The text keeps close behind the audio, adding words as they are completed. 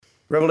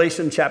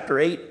Revelation chapter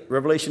 8,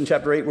 we're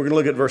going to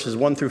look at verses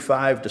 1 through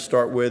 5 to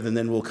start with, and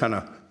then we'll kind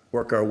of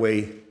work our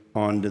way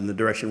on in the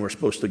direction we're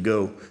supposed to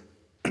go.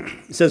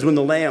 It says, when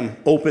the Lamb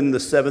opened the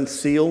seventh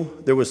seal,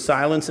 there was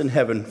silence in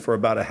heaven for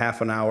about a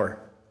half an hour.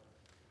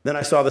 Then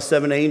I saw the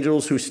seven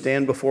angels who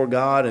stand before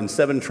God, and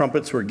seven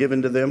trumpets were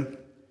given to them.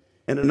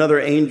 And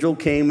another angel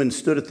came and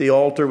stood at the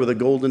altar with a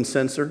golden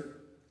censer,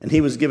 and he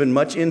was given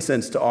much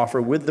incense to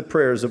offer with the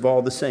prayers of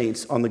all the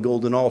saints on the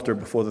golden altar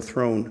before the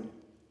throne.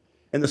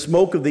 And the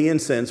smoke of the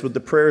incense with the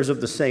prayers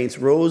of the saints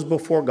rose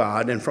before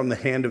God and from the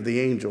hand of the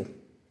angel.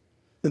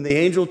 Then the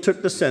angel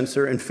took the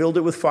censer and filled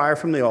it with fire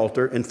from the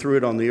altar and threw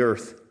it on the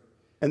earth.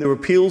 And there were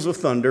peals of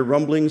thunder,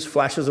 rumblings,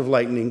 flashes of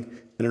lightning,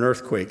 and an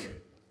earthquake.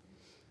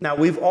 Now,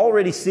 we've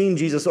already seen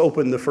Jesus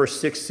open the first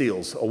six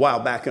seals a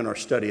while back in our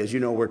study. As you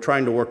know, we're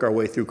trying to work our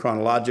way through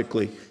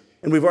chronologically.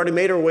 And we've already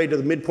made our way to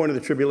the midpoint of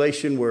the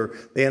tribulation where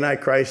the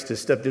Antichrist has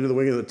stepped into the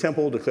wing of the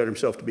temple, declared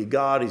himself to be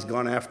God. He's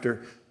gone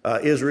after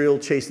Israel,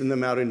 chasing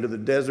them out into the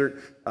desert.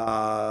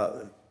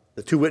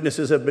 The two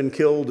witnesses have been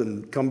killed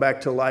and come back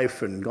to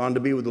life and gone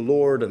to be with the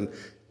Lord.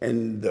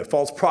 And the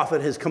false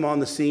prophet has come on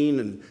the scene,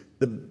 and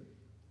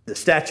the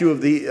statue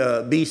of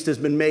the beast has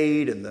been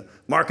made, and the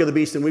mark of the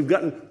beast. And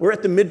we're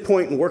at the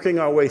midpoint and working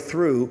our way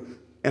through.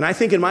 And I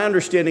think in my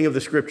understanding of the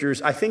scriptures,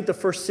 I think the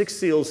first six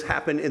seals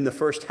happen in the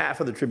first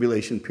half of the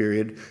tribulation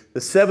period.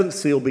 The seventh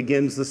seal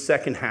begins the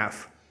second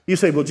half. You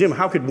say, well, Jim,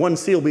 how could one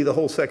seal be the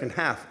whole second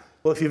half?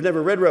 Well, if you've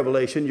never read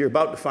Revelation, you're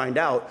about to find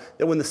out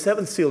that when the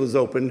seventh seal is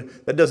opened,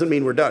 that doesn't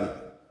mean we're done.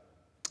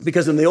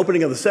 Because in the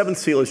opening of the seventh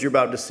seal, as you're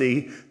about to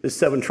see, there's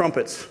seven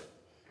trumpets.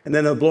 And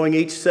then blowing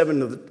each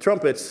seven of the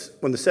trumpets,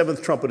 when the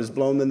seventh trumpet is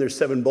blown, then there's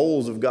seven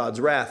bowls of God's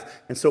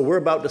wrath. And so we're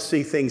about to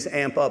see things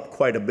amp up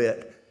quite a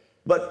bit.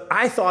 But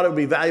I thought it would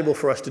be valuable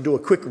for us to do a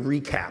quick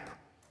recap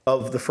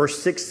of the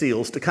first six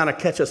seals to kind of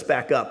catch us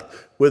back up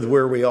with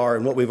where we are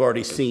and what we've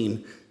already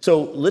seen.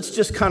 So let's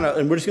just kind of,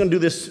 and we're just going to do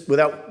this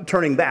without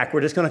turning back.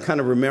 We're just going to kind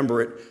of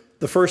remember it.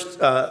 The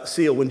first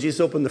seal, when Jesus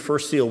opened the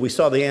first seal, we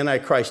saw the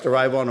Antichrist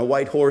arrive on a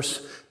white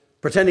horse,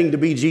 pretending to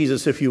be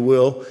Jesus, if you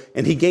will,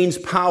 and he gains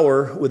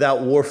power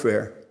without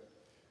warfare.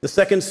 The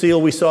second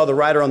seal, we saw the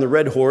rider on the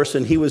red horse,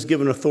 and he was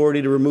given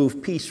authority to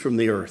remove peace from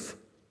the earth.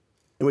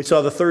 And we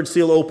saw the third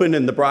seal open,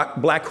 and the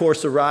black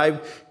horse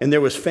arrived, and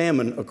there was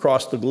famine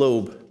across the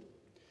globe.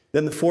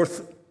 Then the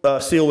fourth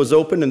seal was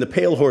opened, and the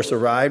pale horse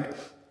arrived,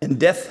 and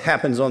death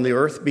happens on the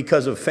earth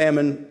because of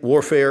famine,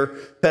 warfare,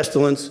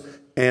 pestilence,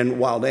 and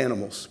wild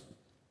animals.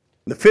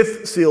 The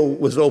fifth seal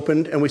was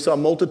opened, and we saw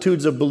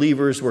multitudes of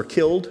believers were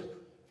killed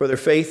for their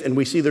faith, and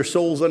we see their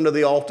souls under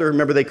the altar.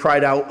 Remember, they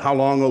cried out, "How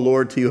long, O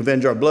Lord, till you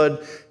avenge our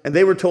blood?" And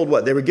they were told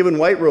what? They were given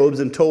white robes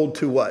and told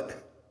to what?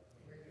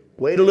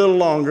 Wait a little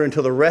longer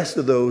until the rest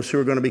of those who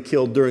are going to be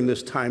killed during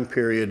this time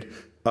period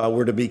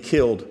were to be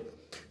killed.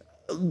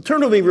 Turn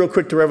with me real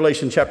quick to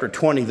Revelation chapter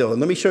 20, though, and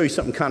let me show you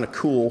something kind of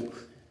cool.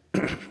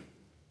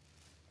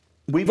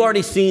 We've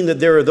already seen that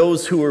there are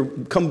those who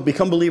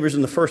become believers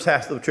in the first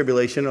half of the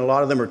tribulation, and a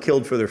lot of them are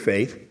killed for their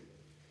faith.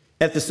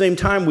 At the same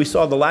time, we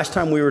saw the last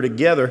time we were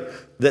together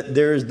that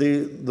there's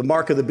the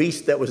mark of the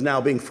beast that was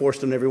now being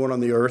forced on everyone on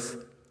the earth,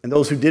 and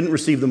those who didn't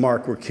receive the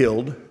mark were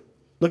killed.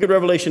 Look at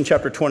Revelation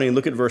chapter 20 and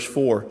look at verse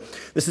 4.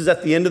 This is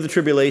at the end of the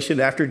tribulation,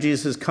 after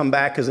Jesus has come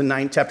back, because in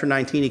chapter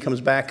 19 he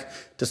comes back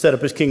to set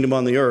up his kingdom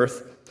on the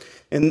earth.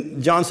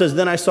 And John says,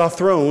 "Then I saw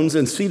thrones,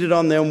 and seated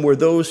on them were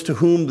those to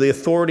whom the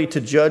authority to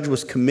judge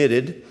was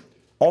committed.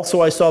 Also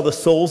I saw the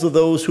souls of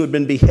those who had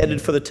been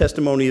beheaded for the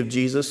testimony of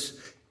Jesus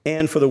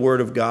and for the word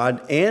of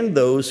God, and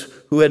those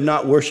who had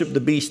not worshipped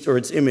the beast or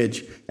its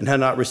image and had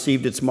not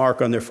received its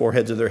mark on their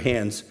foreheads or their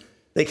hands.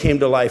 They came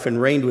to life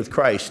and reigned with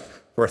Christ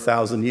for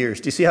 1,000 years."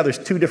 Do you see how there's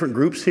two different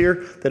groups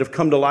here that have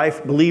come to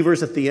life?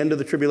 Believers at the end of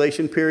the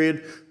tribulation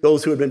period,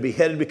 those who had been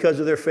beheaded because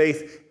of their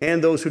faith,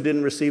 and those who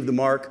didn't receive the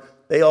mark.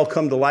 They all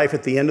come to life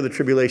at the end of the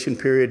tribulation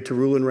period to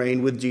rule and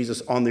reign with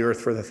Jesus on the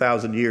earth for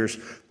 1,000 years.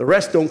 The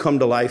rest don't come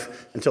to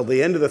life until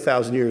the end of the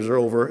 1,000 years are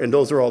over, and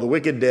those are all the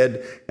wicked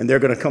dead, and they're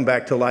going to come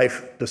back to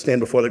life to stand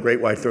before the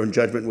great white throne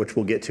judgment, which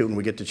we'll get to when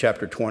we get to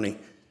chapter 20.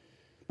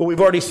 But we've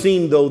already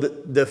seen, though,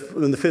 that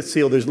in the fifth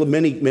seal, there's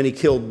many, many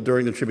killed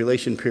during the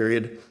tribulation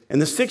period.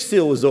 And the sixth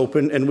seal was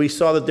opened, and we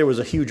saw that there was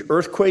a huge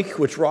earthquake,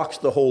 which rocks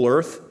the whole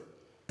earth.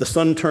 The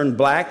sun turned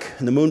black,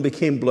 and the moon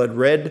became blood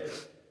red.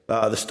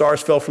 The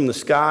stars fell from the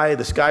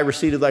sky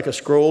receded like a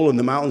scroll, and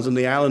the mountains and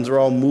the islands are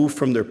all moved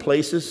from their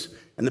places.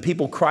 And the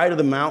people cry to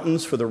the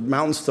mountains for the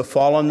mountains to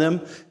fall on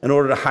them in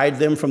order to hide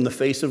them from the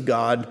face of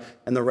God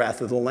and the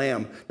wrath of the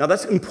Lamb. Now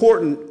that's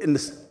important.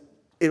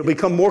 It'll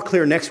become more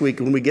clear next week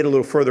when we get a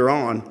little further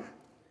on,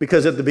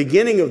 because at the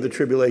beginning of the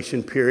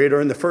tribulation period,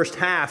 or in the first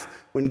half,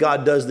 when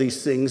God does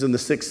these things in the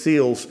six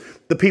seals,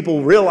 the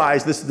people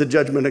realize this is the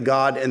judgment of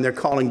God, and they're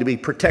calling to be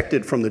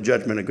protected from the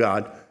judgment of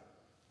God.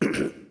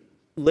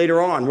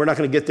 Later on, we're not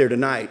going to get there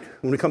tonight.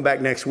 When we come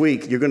back next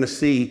week, you're going to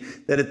see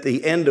that at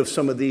the end of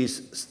some of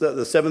these,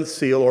 the seventh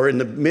seal, or in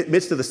the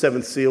midst of the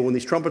seventh seal, when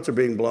these trumpets are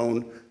being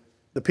blown,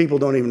 the people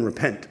don't even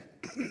repent.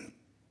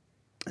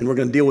 And we're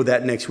going to deal with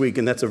that next week,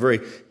 and that's a very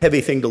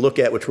heavy thing to look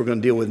at, which we're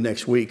going to deal with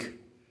next week.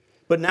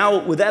 But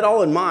now, with that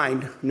all in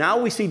mind, now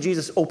we see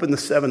Jesus open the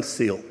seventh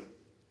seal.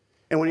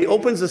 And when he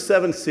opens the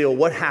seventh seal,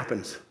 what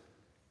happens?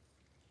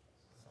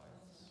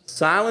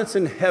 Silence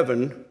in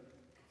heaven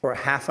for a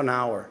half an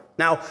hour.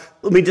 Now,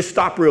 let me just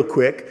stop real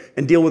quick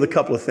and deal with a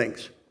couple of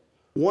things.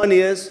 One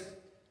is,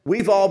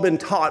 we've all been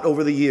taught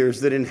over the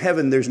years that in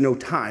heaven there's no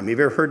time. Have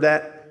you ever heard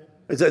that?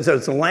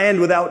 It's a land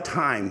without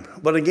time.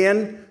 But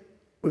again,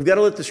 we've got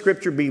to let the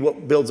scripture be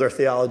what builds our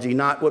theology,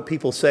 not what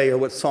people say or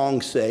what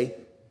songs say.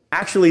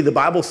 Actually, the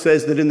Bible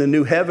says that in the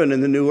new heaven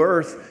and the new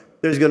earth,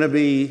 there's going to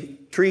be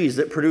trees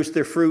that produce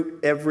their fruit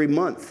every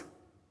month.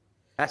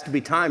 Has to be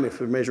time if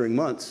we're measuring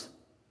months.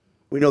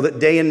 We know that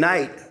day and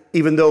night,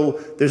 even though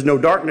there's no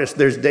darkness,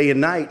 there's day and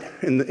night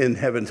in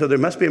heaven. So there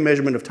must be a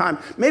measurement of time.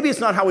 Maybe it's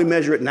not how we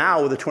measure it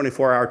now with a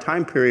 24-hour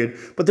time period,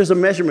 but there's a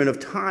measurement of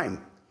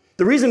time.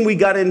 The reason we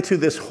got into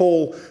this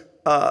whole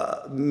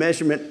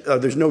measurement,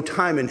 there's no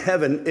time in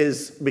heaven,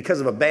 is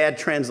because of a bad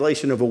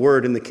translation of a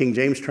word in the King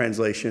James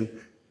translation.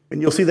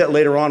 And you'll see that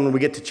later on when we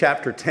get to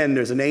chapter 10,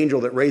 there's an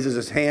angel that raises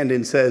his hand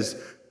and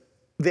says,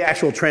 the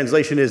actual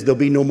translation is, there'll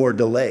be no more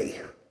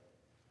delay.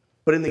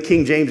 But in the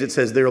King James, it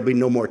says, there'll be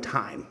no more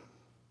time.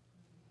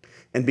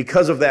 And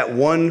because of that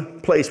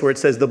one place where it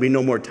says there'll be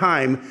no more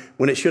time,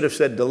 when it should have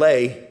said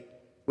delay,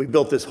 we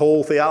built this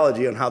whole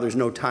theology on how there's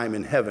no time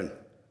in heaven.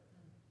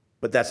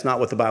 But that's not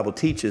what the Bible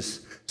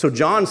teaches. So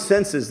John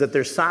senses that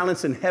there's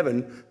silence in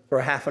heaven for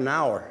a half an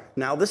hour.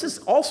 Now, this is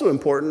also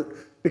important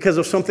because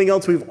of something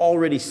else we've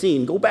already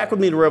seen. Go back with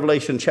me to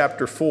Revelation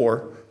chapter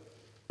 4.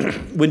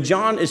 When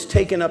John is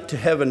taken up to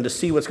heaven to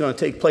see what's going to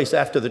take place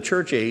after the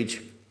church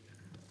age,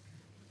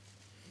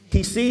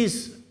 he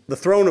sees the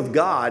throne of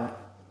God.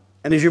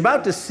 And as you're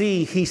about to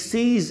see, he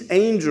sees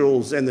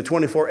angels and the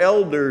 24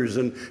 elders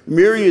and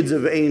myriads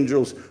of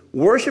angels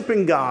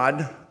worshiping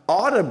God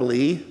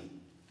audibly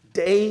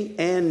day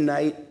and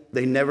night.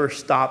 They never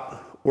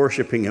stop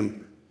worshiping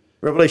him.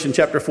 Revelation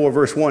chapter 4,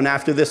 verse 1,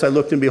 after this I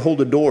looked and behold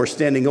a door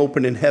standing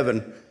open in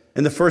heaven.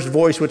 And the first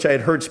voice which I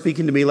had heard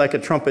speaking to me like a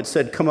trumpet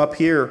said, come up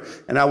here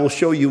and I will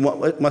show you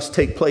what must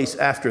take place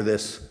after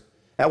this.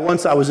 At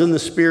once I was in the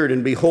Spirit,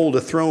 and behold,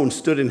 a throne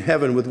stood in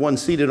heaven with one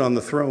seated on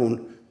the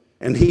throne.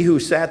 And he who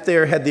sat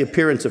there had the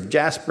appearance of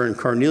jasper and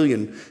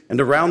carnelian,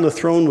 and around the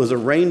throne was a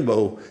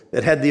rainbow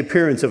that had the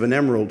appearance of an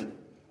emerald.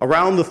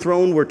 Around the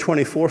throne were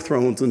 24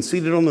 thrones, and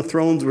seated on the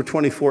thrones were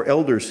 24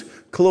 elders,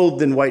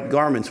 clothed in white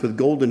garments with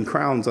golden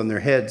crowns on their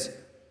heads.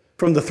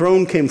 From the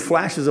throne came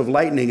flashes of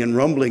lightning and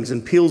rumblings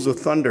and peals of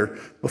thunder.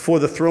 Before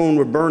the throne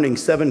were burning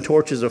 7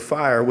 torches of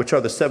fire, which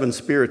are the 7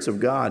 spirits of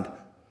God.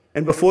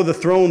 And before the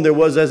throne there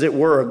was, as it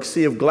were, a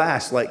sea of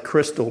glass like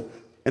crystal.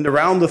 And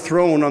around the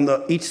throne, on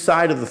each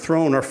side of the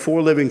throne, are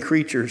 4 living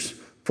creatures,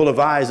 full of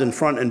eyes in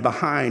front and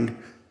behind.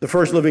 The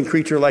first living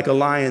creature like a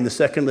lion, the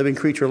second living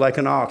creature like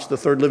an ox, the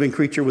third living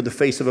creature with the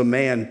face of a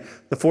man,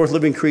 the fourth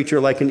living creature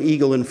like an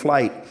eagle in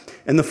flight.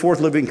 And the four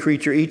living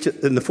creatures,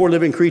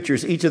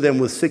 each of them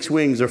with 6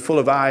 wings, are full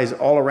of eyes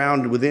all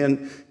around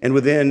within,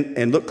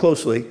 and look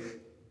closely.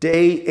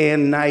 Day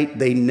and night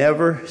they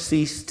never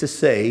cease to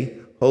say,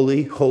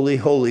 holy, holy,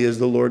 holy is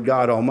the Lord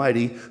God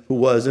Almighty, who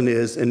was and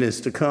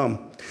is to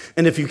come.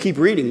 And if you keep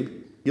reading,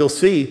 you'll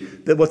see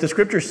that what the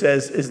scripture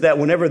says is that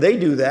whenever they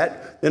do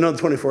that, then the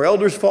 24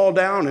 elders fall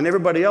down and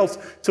everybody else.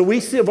 So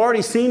have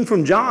already seen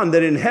from John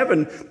that in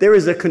heaven, there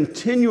is a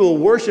continual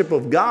worship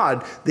of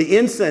God. The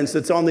incense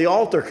that's on the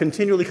altar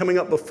continually coming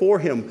up before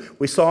him.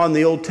 We saw in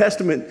the Old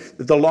Testament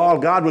that the law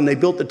of God, when they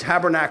built the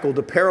tabernacle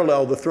to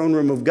parallel the throne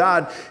room of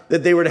God,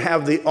 that they were to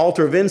have the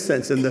altar of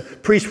incense, and the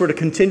priests were to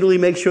continually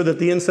make sure that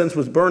the incense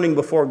was burning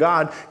before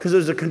God, because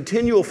there's a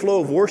continual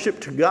flow of worship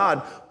to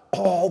God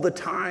all the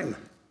time.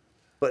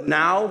 But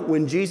now,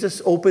 when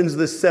Jesus opens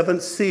the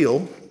 7th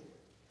seal,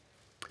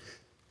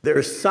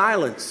 there's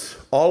silence.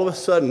 All of a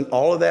sudden,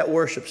 all of that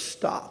worship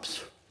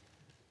stops.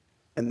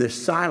 And there's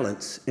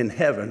silence in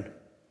heaven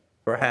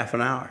for half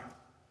an hour.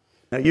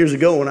 Now, years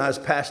ago, when I was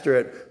pastor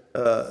at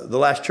the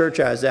last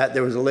church I was at,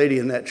 there was a lady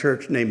in that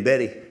church named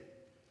Betty.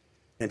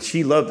 And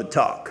she loved to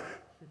talk.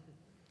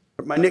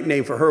 My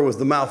nickname for her was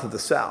the mouth of the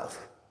South.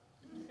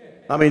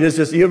 I mean, it's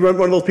just, you ever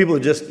one of those people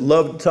that just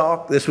love to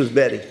talk? This was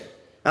Betty.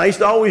 And I used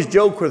to always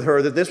joke with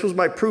her that this was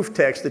my proof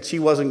text that she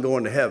wasn't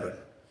going to heaven.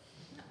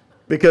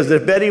 Because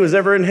if Betty was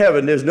ever in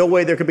heaven, there's no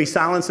way there could be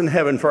silence in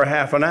heaven for a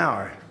half an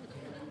hour.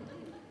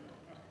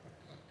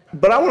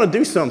 But I want to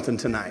do something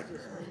tonight.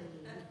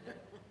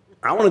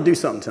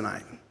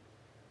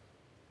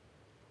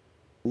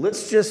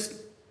 Let's just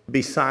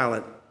be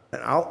silent.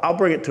 And I'll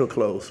bring it to a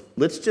close.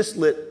 Let's just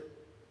let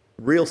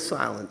real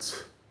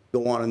silence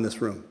go on in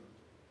this room.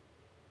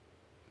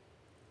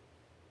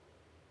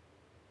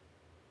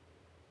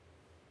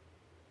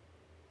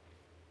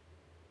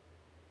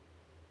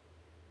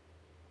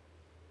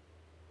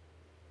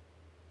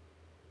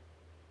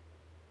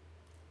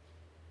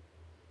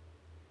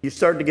 You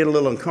start to get a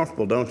little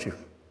uncomfortable, don't you?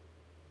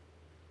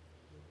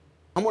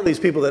 I'm one of these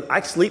people that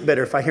I sleep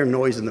better if I hear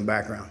noise in the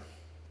background.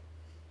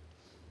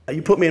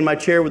 You put me in my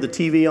chair with the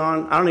TV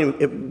on.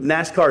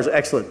 NASCAR is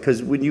excellent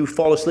because when you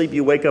fall asleep,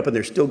 you wake up and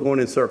they're still going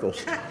in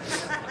circles.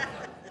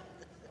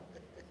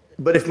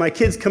 But if my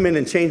kids come in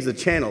and change the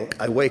channel,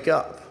 I wake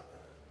up.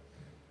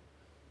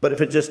 But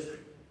if it just,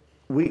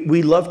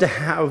 we love to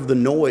have the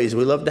noise.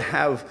 We love to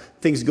have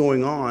things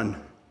going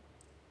on.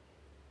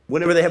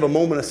 Whenever they have a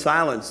moment of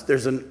silence,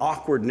 there's an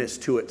awkwardness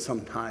to it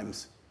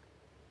sometimes.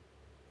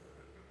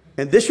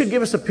 And this should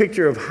give us a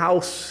picture of how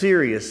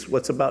serious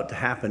what's about to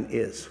happen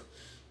is.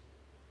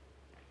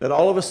 That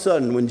all of a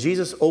sudden, when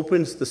Jesus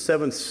opens the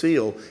seventh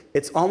seal,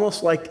 it's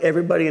almost like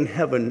everybody in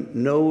heaven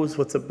knows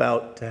what's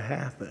about to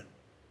happen.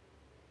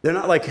 They're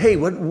not like, hey,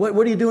 what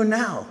are you doing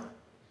now?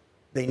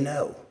 They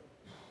know.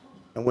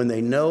 And when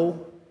they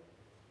know,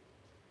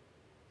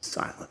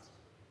 silence.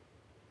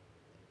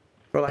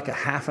 For like a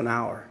half an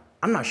hour.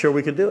 I'm not sure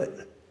we could do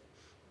it.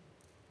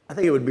 I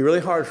think it would be really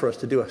hard for us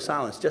to do a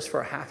silence just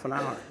for a half an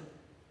hour.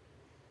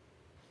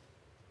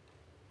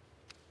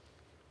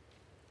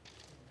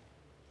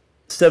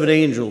 Seven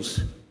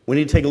angels. We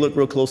need to take a look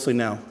real closely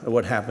now at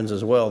what happens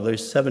as well.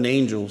 There's 7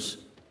 angels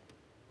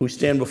who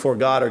stand before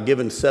God are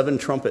given 7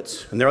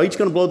 trumpets. And they're each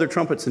going to blow their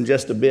trumpets in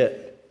just a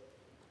bit.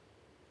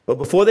 But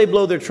before they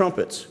blow their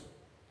trumpets,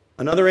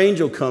 another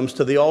angel comes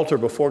to the altar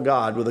before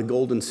God with a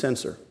golden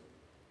censer.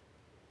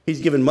 He's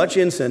given much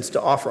incense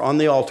to offer on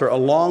the altar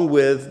along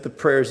with the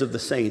prayers of the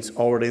saints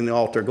already in the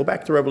altar. Go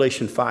back to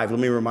Revelation 5. Let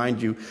me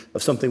remind you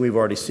of something we've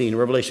already seen.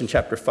 Revelation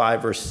chapter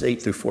 5, verses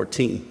 8 through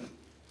 14.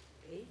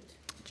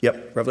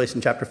 Yep,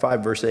 Revelation chapter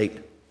 5, verse 8.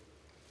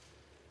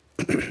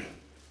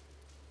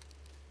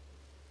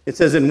 It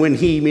says, and when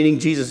he, meaning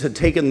Jesus, had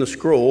taken the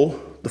scroll,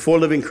 the 4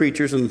 living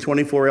creatures and the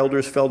 24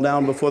 elders fell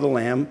down before the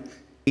Lamb,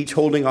 each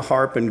holding a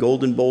harp and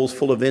golden bowls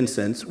full of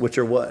incense, which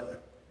are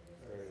what?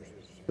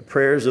 The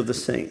prayers of the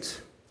saints.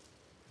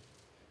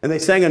 And they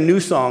sang a new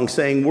song,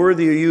 saying,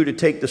 worthy are you to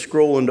take the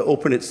scroll and to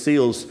open its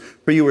seals,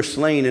 for you were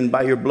slain, and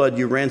by your blood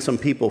you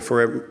ransomed people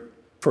for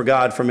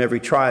God from every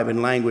tribe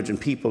and language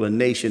and people and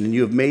nation, and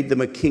you have made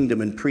them a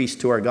kingdom and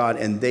priests to our God,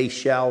 and they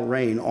shall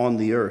reign on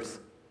the earth.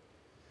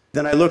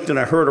 Then I looked and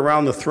I heard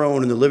around the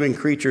throne and the living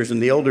creatures and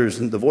the elders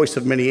and the voice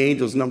of many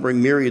angels, numbering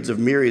myriads of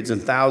myriads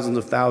and thousands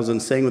of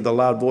thousands, saying with a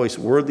loud voice,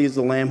 worthy is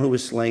the Lamb who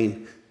was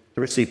slain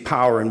to receive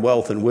power and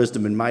wealth and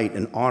wisdom and might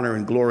and honor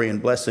and glory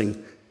and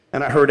blessing.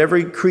 And I heard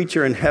every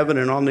creature in heaven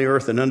and on the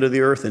earth and under the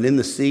earth and in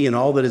the sea and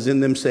all that is in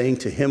them saying,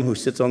 to him who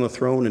sits on the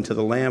throne and to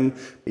the Lamb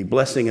be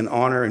blessing and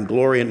honor and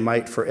glory and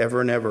might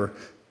forever and ever.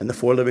 And the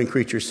 4 living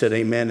creatures said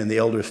amen, and the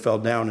elders fell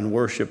down and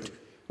worshiped.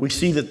 We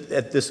see that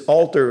at this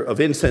altar of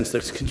incense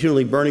that's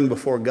continually burning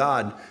before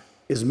God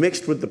is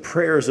mixed with the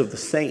prayers of the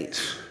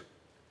saints.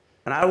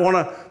 And I want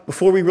to,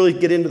 before we really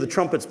get into the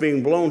trumpets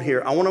being blown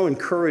here, I want to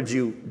encourage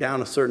you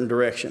down a certain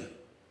direction.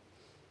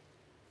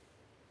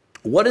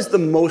 What is the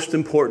most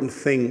important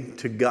thing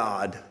to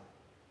God?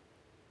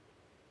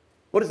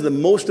 What is the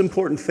most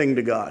important thing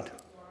to God?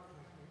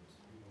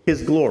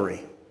 His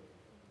glory.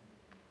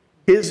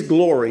 His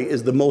glory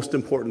is the most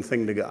important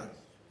thing to God.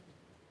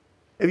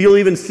 If you'll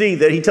even see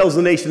that he tells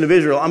the nation of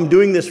Israel, I'm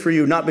doing this for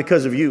you, not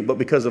because of you, but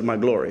because of my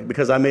glory.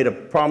 Because I made a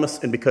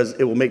promise and because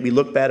it will make me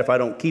look bad if I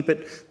don't keep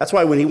it. That's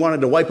why when he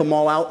wanted to wipe them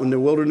all out in the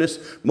wilderness,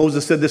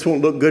 Moses said, this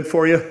won't look good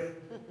for you.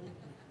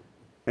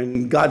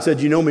 And God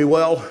said, you know me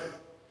well.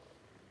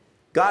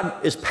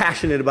 God is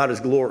passionate about his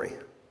glory.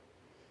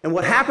 And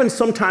what happens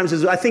sometimes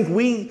is I think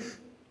we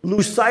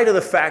lose sight of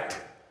the fact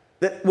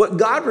that what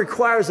God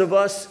requires of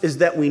us is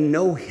that we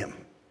know him.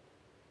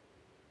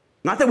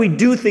 Not that we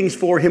do things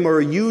for him or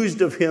are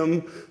used of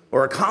him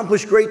or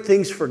accomplish great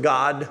things for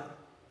God.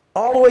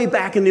 All the way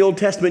back in the Old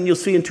Testament, you'll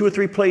see in 2 or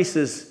 3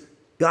 places,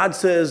 God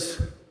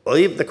says, well,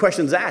 the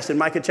question's asked in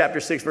Micah chapter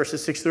 6,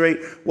 verses 6 through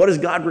 8, what does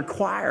God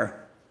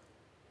require?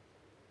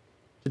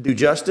 To do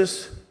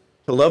justice,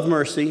 to love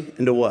mercy,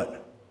 and to what?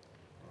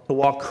 To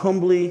walk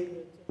humbly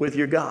with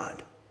your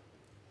God.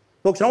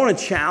 Folks, I want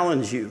to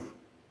challenge you.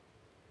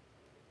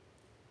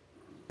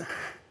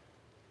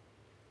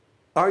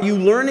 Are you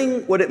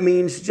learning what it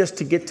means just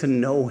to get to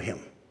know him?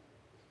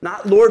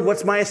 Not, Lord,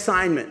 what's my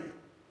assignment?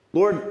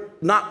 Lord,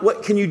 not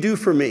what can you do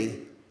for me?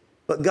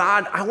 But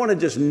God, I want to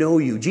just know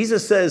you.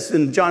 Jesus says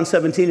in John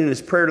 17 in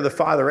his prayer to the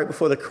Father right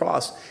before the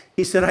cross,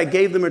 he said, I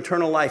gave them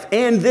eternal life.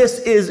 And this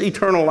is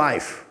eternal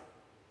life,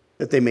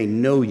 that they may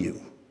know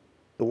you,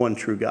 the one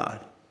true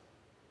God.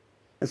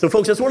 And so,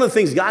 folks, that's one of the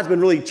things God's been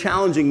really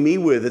challenging me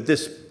with at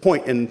this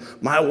point in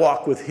my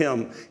walk with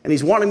him. And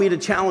he's wanting me to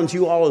challenge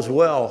you all as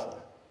well.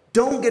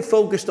 Don't get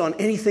focused on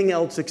anything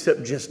else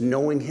except just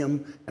knowing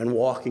him and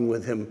walking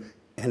with him.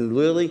 And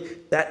really,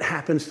 that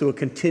happens through a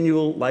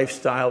continual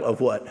lifestyle of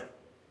what?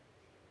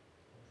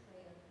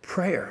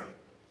 Prayer.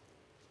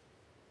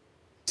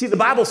 See, the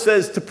Bible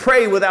says to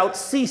pray without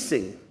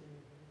ceasing.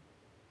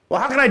 Well,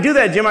 how can I do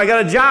that, Jim? I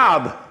got a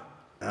job.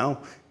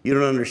 Well, you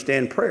don't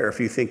understand prayer if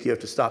you think you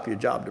have to stop your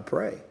job to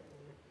pray.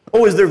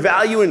 Oh, is there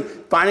value in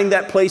finding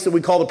that place that we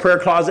call the prayer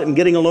closet and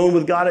getting alone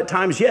with God at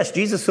times? Yes,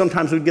 Jesus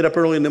sometimes would get up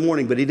early in the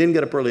morning, but he didn't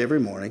get up early every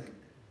morning.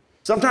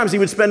 Sometimes he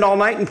would spend all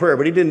night in prayer,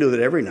 but he didn't do that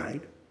every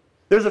night.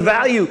 There's a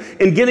value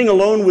in getting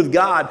alone with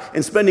God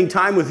and spending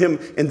time with him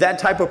in that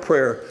type of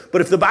prayer. But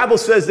if the Bible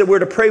says that we're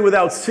to pray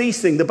without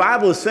ceasing, the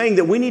Bible is saying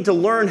that we need to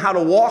learn how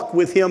to walk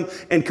with him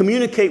and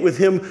communicate with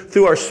him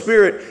through our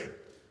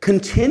spirit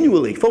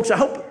continually. Folks, I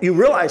hope you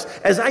realize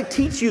as I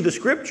teach you the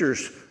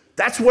scriptures,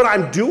 that's what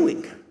I'm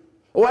doing.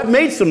 Oh, I've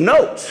made some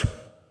notes.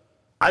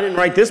 I didn't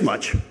write this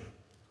much.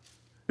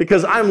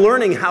 Because I'm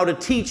learning how to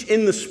teach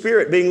in the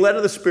Spirit, being led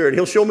of the Spirit.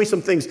 He'll show me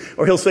some things,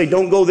 or he'll say,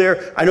 don't go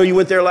there. I know you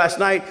went there last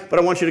night, but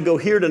I want you to go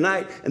here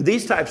tonight, and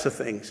these types of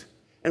things.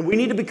 And we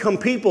need to become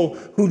people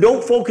who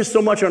don't focus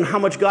so much on how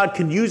much God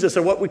can use us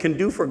or what we can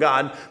do for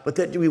God, but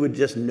that we would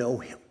just know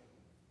him.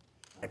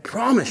 I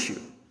promise you,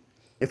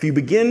 if you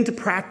begin to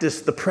practice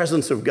the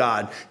presence of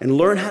God and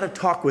learn how to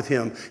talk with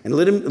him and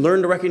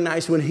learn to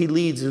recognize when he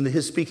leads in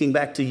his speaking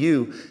back to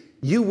you,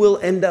 you will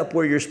end up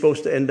where you're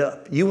supposed to end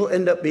up. You will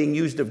end up being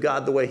used of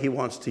God the way he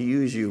wants to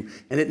use you.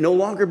 And it no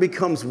longer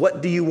becomes,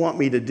 what do you want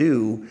me to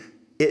do?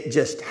 It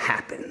just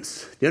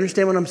happens. Do you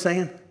understand what I'm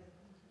saying?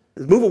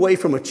 Move away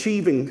from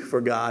achieving for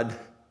God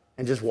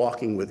and just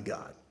walking with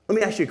God. Let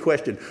me ask you a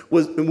question.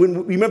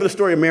 You remember the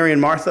story of Mary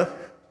and Martha?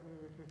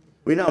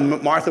 We know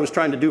Martha was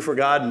trying to do for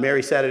God and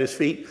Mary sat at his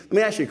feet. Let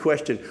me ask you a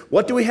question.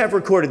 What do we have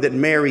recorded that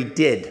Mary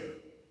did?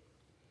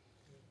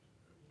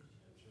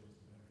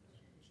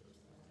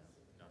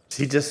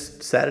 She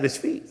just sat at his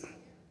feet.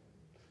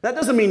 That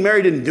doesn't mean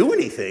Mary didn't do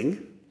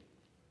anything.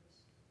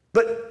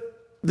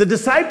 But the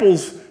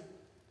disciples,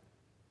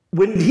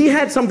 when he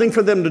had something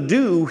for them to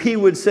do, he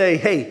would say,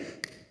 hey,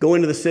 go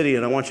into the city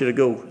and I want you to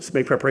go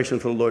make preparation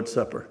for the Lord's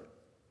Supper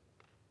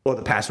or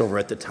the Passover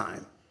at the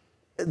time.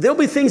 There'll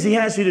be things he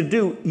has you to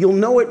do. You'll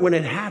know it when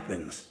it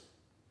happens.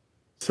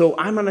 So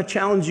I'm going to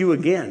challenge you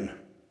again.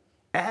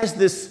 As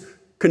this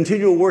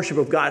continual worship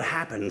of God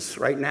happens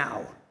right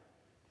now,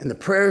 and the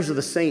prayers of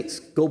the saints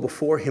go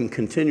before him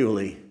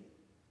continually,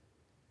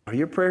 are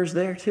your prayers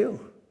there too?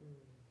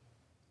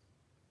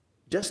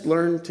 Just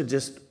learn to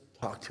just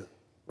talk to him,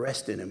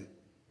 rest in him,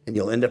 and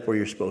you'll end up where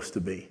you're supposed to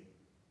be.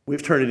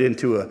 We've turned it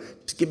into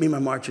just give me my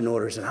marching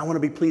orders, and I want to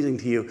be pleasing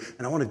to you,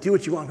 and I want to do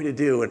what you want me to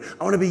do, and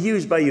I want to be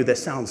used by you. That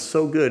sounds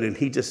so good, and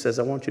he just says,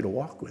 I want you to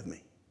walk with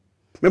me.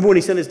 Remember when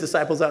he sent his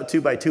disciples out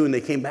 2 by 2, and they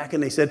came back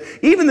and they said,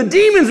 even the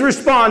demons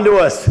respond to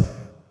us.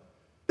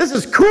 This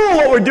is cool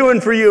what we're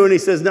doing for you. And he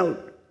says,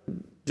 no,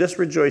 just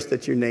rejoice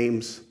that your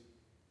name's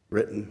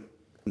written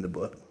in the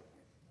book.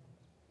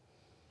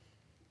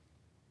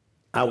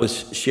 I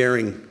was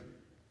sharing,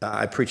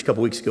 I preached a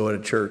couple weeks ago at a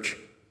church.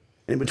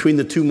 And in between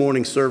the 2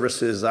 morning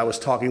services, I was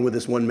talking with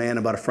this one man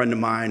about a friend of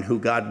mine who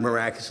God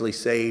miraculously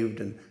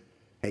saved. And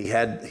he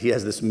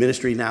has this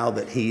ministry now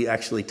that he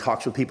actually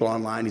talks with people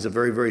online. He's a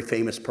very, very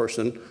famous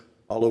person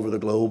all over the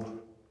globe.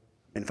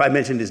 And if I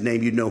mentioned his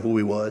name, you'd know who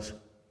he was.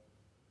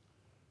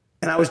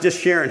 And I was just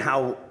sharing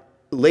how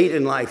late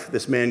in life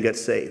this man got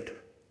saved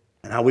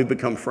and how we've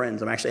become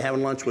friends. I'm actually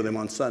having lunch with him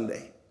on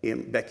Sunday,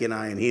 Becky and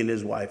I, and he and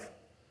his wife.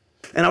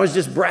 And I was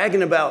just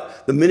bragging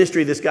about the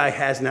ministry this guy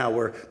has now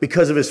where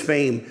because of his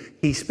fame,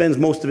 he spends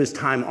most of his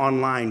time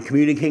online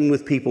communicating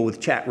with people with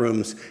chat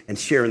rooms and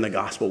sharing the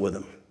gospel with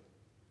them.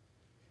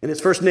 And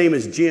his first name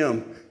is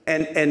Jim,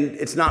 and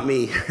it's not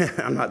me.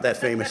 I'm not that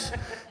famous.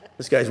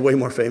 This guy's way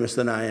more famous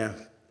than I am.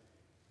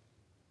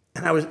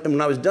 And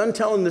when I was done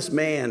telling this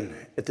man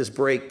at this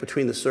break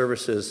between the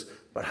services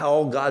about how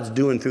all God's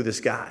doing through this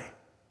guy,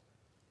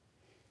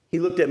 he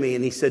looked at me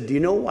and he said, do you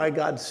know why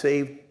God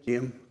saved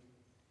Jim?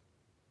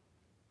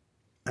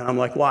 And I'm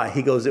like, why?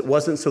 He goes, it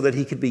wasn't so that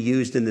he could be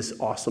used in this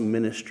awesome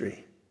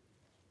ministry.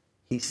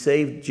 He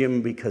saved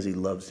Jim because he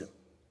loves him.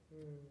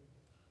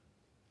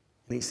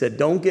 And he said,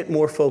 don't get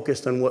more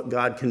focused on what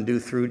God can do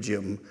through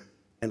Jim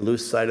and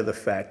lose sight of the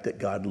fact that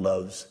God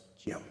loves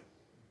Jim.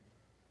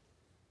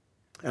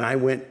 And I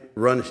went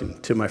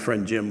running to my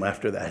friend Jim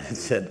after that and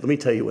said, let me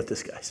tell you what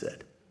this guy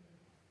said.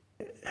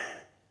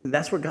 And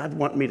that's what God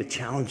wants me to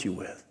challenge you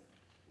with.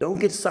 Don't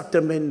get sucked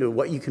up into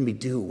what you can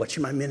do. What's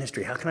my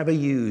ministry? How can I be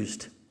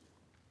used?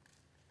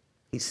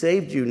 He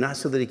saved you not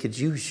so that he could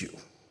use you.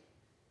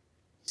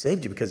 He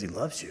saved you because he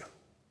loves you.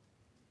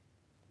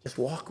 Just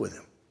walk with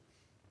him.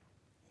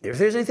 If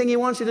there's anything he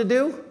wants you to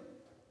do,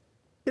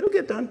 it'll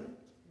get done.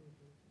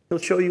 He'll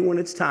show you when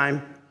it's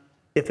time,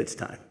 if it's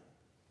time.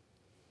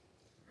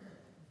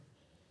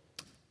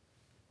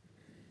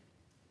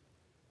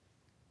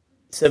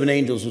 Seven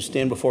angels who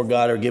stand before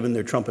God are given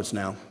their trumpets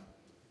now.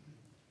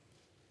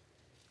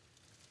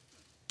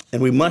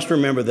 And we must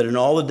remember that in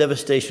all the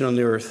devastation on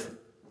the earth,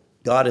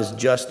 God is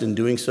just in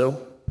doing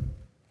so.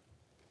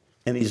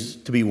 And he's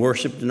to be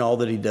worshiped in all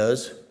that he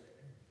does.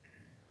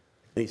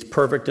 And he's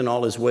perfect in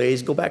all his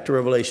ways. Go back to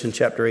Revelation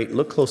chapter 8 and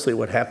look closely at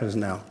what happens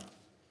now.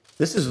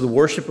 This is the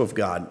worship of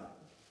God.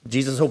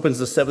 Jesus opens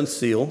the seventh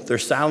seal.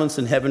 There's silence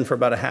in heaven for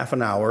about a half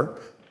an hour.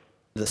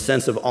 The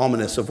sense of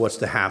ominous of what's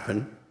to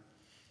happen.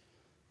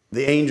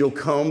 The angel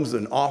comes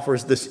and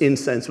offers this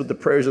incense with the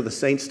prayers of the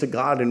saints to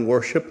God in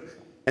worship.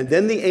 And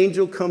then the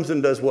angel comes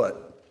and does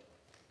what?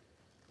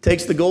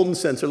 Takes the golden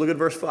censer. Look at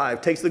verse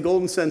 5. Takes the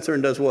golden censer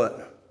and does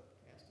what?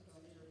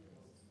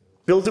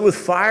 Fills it with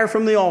fire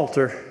from the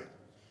altar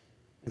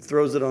and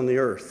throws it on the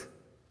earth.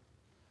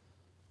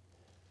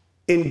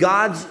 In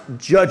God's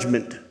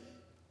judgment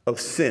of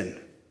sin,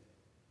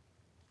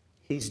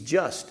 he's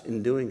just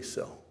in doing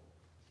so,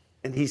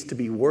 and he's to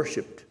be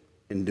worshiped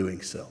in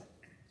doing so.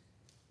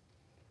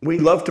 We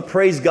love to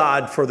praise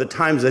God for the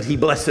times that he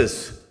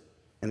blesses,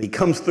 and he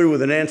comes through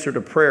with an answer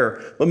to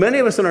prayer. But many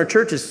of us in our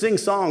churches sing a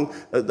song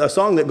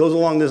that goes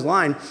along this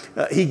line,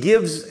 he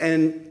gives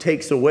and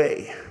takes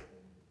away.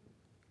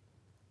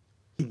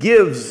 He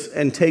gives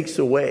and takes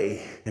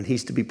away, and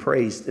he's to be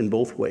praised in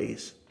both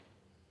ways.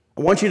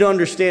 I want you to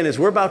understand as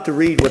we're about to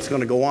read what's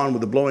going to go on with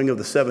the blowing of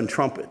the 7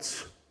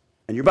 trumpets,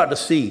 and you're about to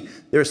see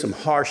there's some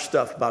harsh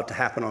stuff about to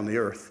happen on the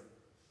earth.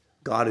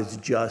 God is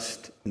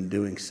just in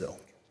doing so.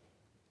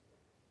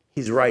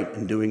 He's right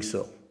in doing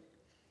so.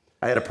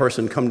 I had a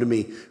person come to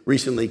me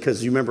recently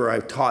because you remember I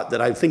taught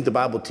that I think the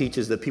Bible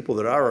teaches that people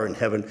that are in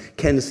heaven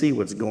can see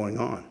what's going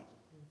on.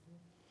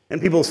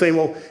 And people say,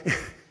 well,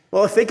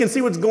 if they can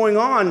see what's going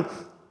on,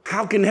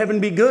 how can heaven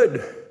be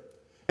good?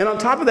 And on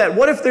top of that,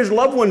 what if there's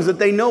loved ones that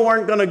they know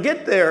aren't going to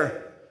get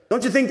there?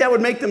 Don't you think that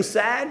would make them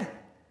sad?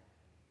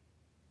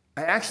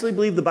 I actually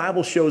believe the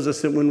Bible shows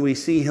us that when we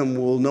see him,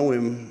 we'll know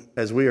him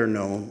as we are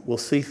known. We'll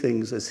see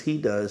things as he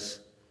does.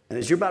 And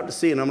as you're about to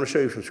see, and I'm going to show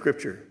you from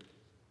Scripture,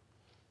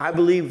 I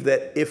believe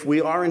that if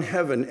we are in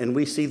heaven and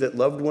we see that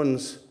loved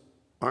ones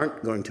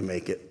aren't going to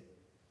make it,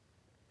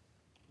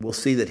 we'll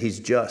see that he's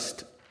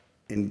just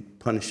in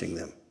punishing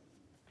them.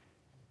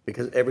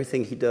 Because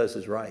everything he does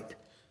is right.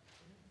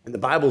 And the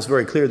Bible is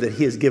very clear that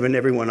he has given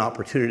everyone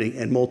opportunity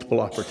and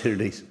multiple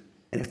opportunities.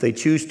 And if they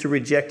choose to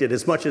reject it,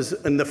 as much as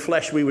in the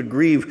flesh we would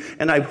grieve,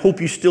 and I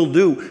hope you still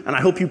do, and I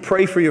hope you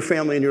pray for your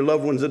family and your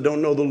loved ones that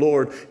don't know the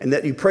Lord, and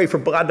that you pray for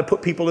God to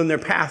put people in their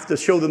path to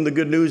show them the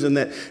good news, and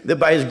that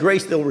by his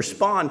grace they'll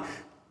respond.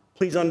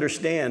 Please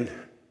understand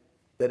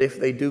that if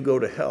they do go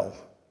to hell,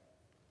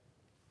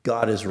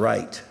 God is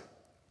right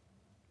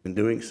in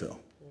doing so.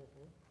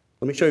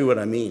 Let me show you what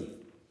I mean.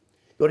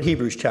 Go to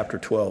Hebrews chapter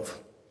 12.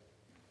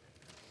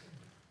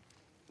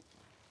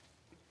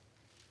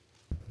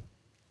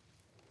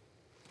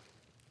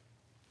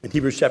 In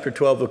Hebrews chapter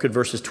 12, look at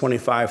verses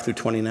 25 through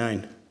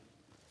 29.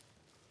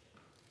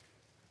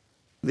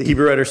 The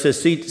Hebrew writer says,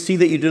 See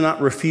that you do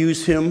not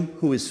refuse him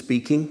who is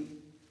speaking.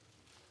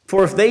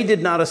 For if they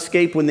did not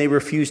escape when they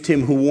refused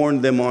him who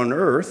warned them on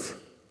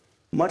earth,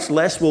 much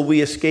less will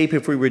we escape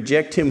if we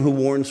reject him who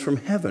warns from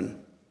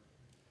heaven.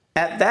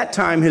 At that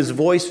time his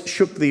voice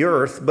shook the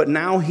earth, but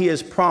now he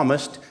has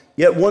promised,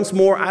 Yet once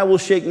more I will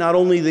shake not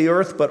only the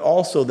earth, but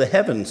also the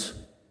heavens.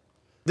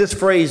 This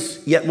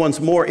phrase, yet once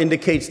more,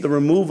 indicates the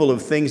removal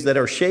of things that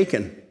are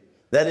shaken.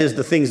 That is,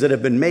 the things that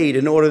have been made,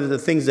 in order that the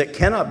things that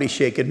cannot be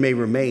shaken may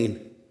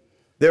remain.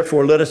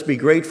 Therefore, let us be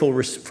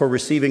grateful for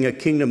receiving a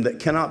kingdom that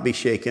cannot be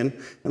shaken,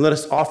 and let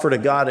us offer to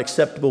God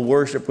acceptable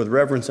worship with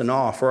reverence and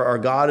awe, for our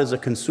God is a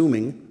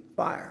consuming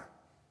fire.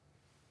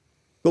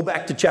 Go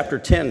back to chapter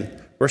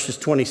 10, verses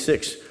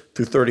 26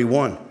 through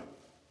 31.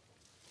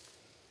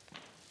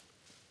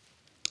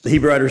 The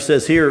Hebrew writer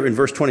says here in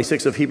verse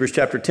 26 of Hebrews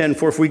chapter 10,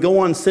 For if we go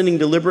on sinning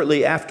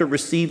deliberately after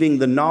receiving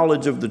the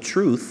knowledge of the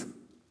truth,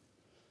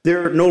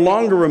 there no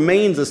longer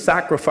remains a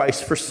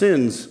sacrifice for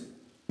sins,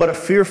 but a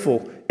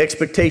fearful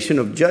expectation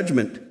of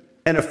judgment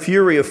and a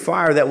fury of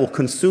fire that will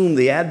consume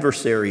the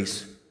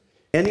adversaries.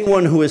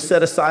 Anyone who has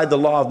set aside the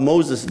law of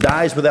Moses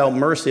dies without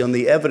mercy on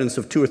the evidence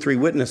of 2 or 3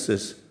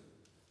 witnesses.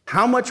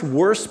 How much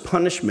worse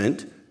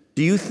punishment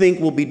do you think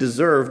will be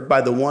deserved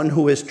by the one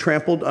who has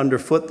trampled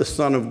underfoot the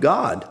Son of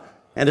God,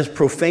 and has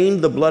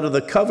profaned the blood of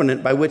the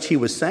covenant by which he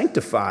was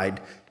sanctified,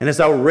 and has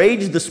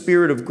outraged the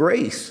Spirit of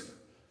grace?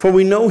 For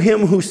we know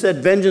him who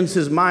said, Vengeance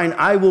is mine,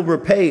 I will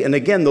repay. And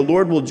again, the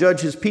Lord will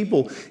judge his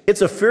people.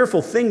 It's a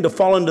fearful thing to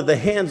fall into the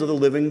hands of the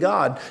living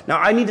God. Now,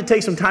 I need to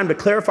take some time to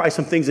clarify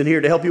some things in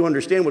here to help you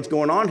understand what's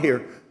going on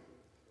here.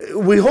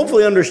 We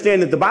hopefully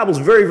understand that the Bible is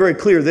very, very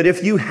clear that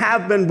if you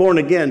have been born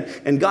again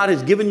and God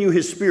has given you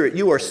his Spirit,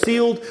 you are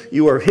sealed,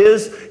 you are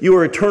his, you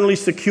are eternally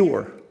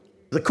secure.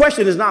 The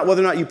question is not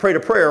whether or not you prayed a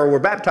prayer or were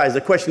baptized.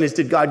 The question is,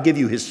 did God give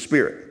you his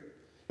Spirit?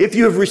 If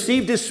you have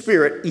received his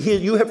Spirit,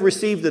 you have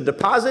received the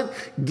deposit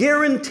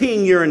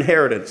guaranteeing your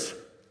inheritance.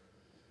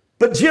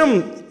 But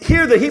Jim,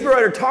 here the Hebrew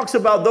writer talks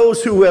about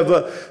those who have,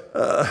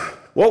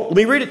 let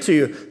me read it to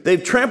you.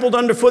 They've trampled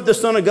underfoot the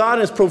Son of God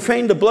and has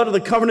profaned the blood of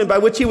the covenant by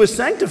which he was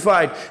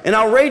sanctified and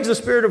outraged the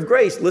Spirit of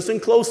grace. Listen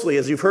closely,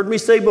 as you've heard me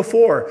say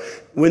before.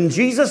 When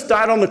Jesus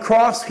died on the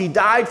cross, he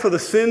died for the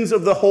sins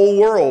of the whole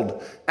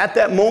world. At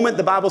that moment,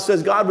 the Bible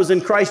says God was in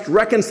Christ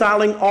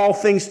reconciling all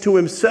things to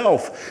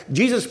himself.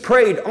 Jesus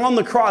prayed on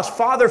the cross,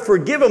 Father,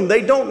 forgive them.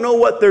 They don't know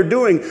what they're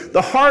doing.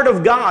 The heart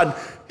of God,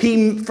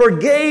 he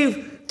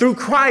forgave through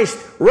Christ,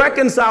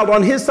 reconciled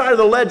on his side of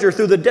the ledger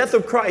through the death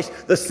of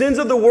Christ. The sins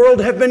of the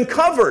world have been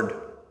covered.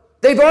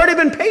 They've already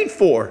been paid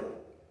for.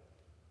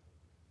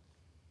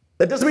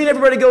 That doesn't mean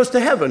everybody goes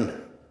to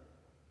heaven.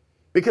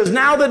 Because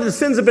now that the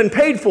sins have been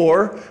paid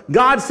for,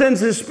 God sends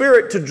his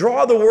Spirit to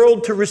draw the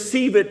world to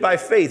receive it by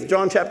faith.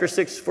 John chapter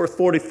 6, verse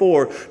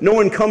 44. No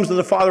one comes to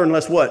the Father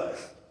unless what?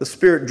 The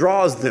Spirit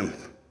draws them.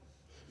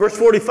 Verse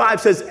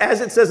 45 says,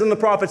 as it says in the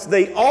prophets,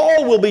 they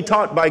all will be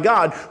taught by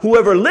God.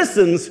 Whoever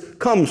listens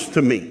comes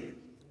to me.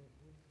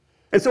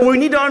 And so we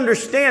need to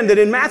understand that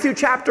in Matthew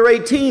chapter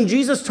 18,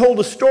 Jesus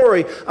told a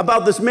story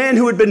about this man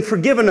who had been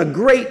forgiven a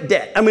great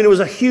debt. I mean, it was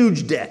a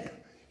huge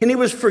debt. And he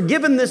was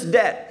forgiven this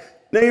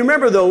debt. Now you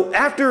remember though,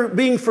 after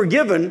being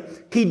forgiven,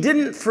 he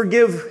didn't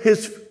forgive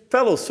his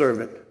fellow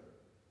servant.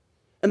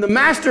 And the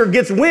master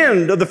gets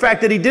wind of the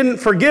fact that he didn't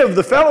forgive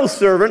the fellow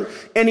servant,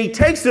 and he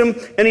takes him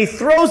and he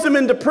throws him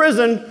into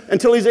prison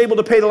until he's able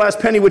to pay the last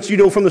penny, which you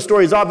know from the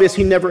story is obvious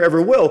he never ever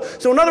will.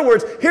 So in other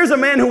words, here's a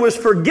man who was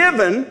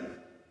forgiven,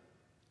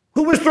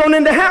 who was thrown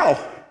into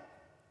hell.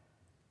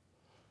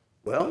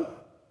 Well,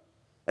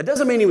 that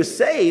doesn't mean he was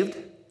saved.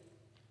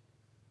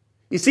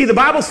 You see, the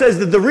Bible says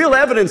that the real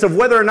evidence of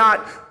whether or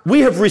not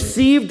we have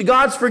received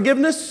God's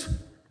forgiveness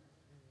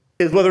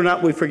is whether or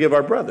not we forgive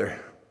our brother.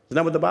 Isn't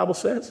that what the Bible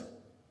says?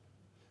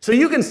 So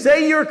you can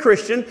say you're a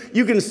Christian,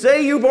 you can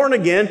say you're born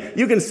again,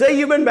 you can say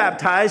you've been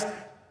baptized.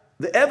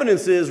 The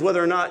evidence is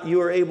whether or not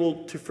you are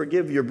able to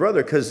forgive your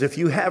brother, because if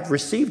you have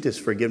received his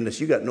forgiveness,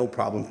 you got no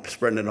problem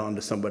spreading it on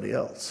to somebody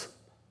else.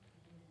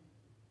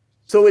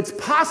 So it's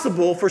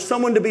possible for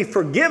someone to be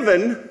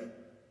forgiven,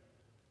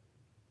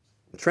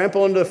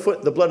 trample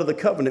underfoot the blood of the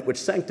covenant which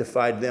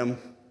sanctified them,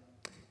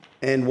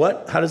 and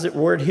what? How does it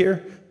word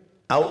here?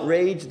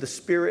 Outrage the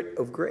spirit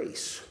of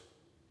grace.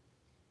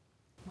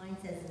 Mine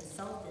says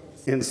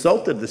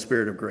Insulted the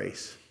spirit of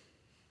grace.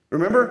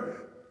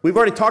 Remember, we've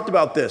already talked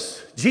about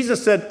this.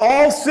 Jesus said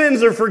all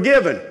sins are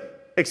forgiven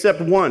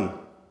except one.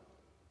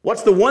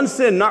 What's the one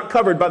sin not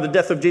covered by the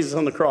death of Jesus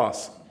on the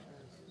cross?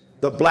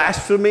 The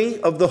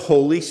blasphemy of the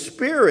Holy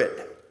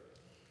Spirit.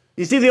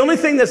 You see, the only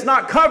thing that's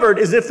not covered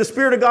is if the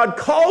Spirit of God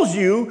calls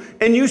you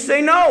and you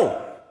say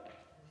no.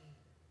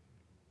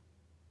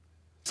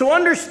 So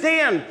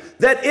understand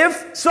that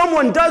if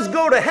someone does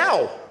go to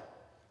hell,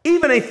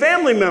 even a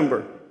family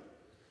member,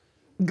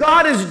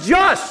 God is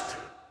just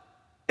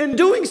in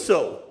doing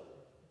so.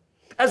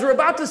 As we're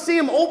about to see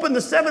him open the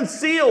seventh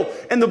seal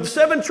and the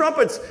seven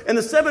trumpets and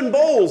the seven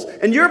bowls,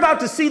 and you're about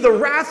to see the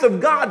wrath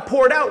of God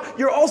poured out,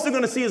 you're also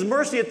going to see his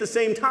mercy at the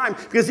same time,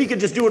 because he could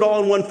just do it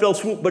all in one fell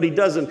swoop, but he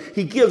doesn't.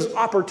 He gives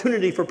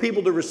opportunity for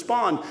people to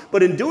respond.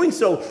 But in doing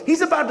so, he's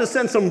about to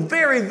send some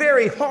very,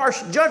 very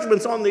harsh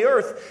judgments on the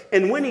earth.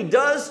 And when he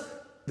does,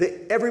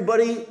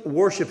 everybody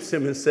worships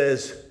him and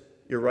says,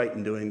 you're right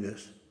in doing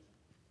this.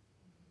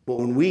 But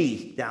when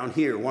we down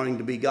here wanting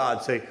to be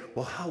God say,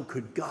 well, how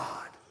could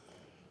God?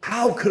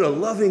 How could a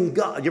loving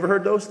God? You ever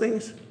heard those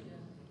things?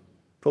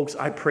 Folks,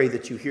 I pray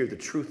that you hear the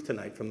truth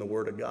tonight from the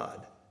Word of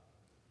God.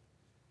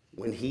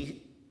 When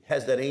he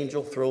has that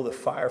angel throw the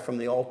fire from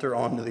the altar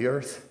onto the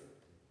earth,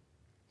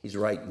 he's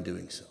right in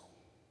doing so.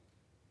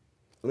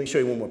 Let me show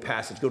you one more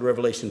passage. Go to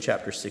Revelation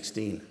chapter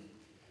 16.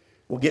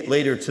 We'll get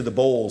later to the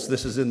bowls.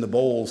 This is in the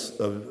bowls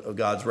of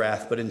God's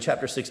wrath. But in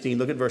chapter 16,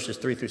 look at verses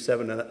 3 through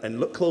 7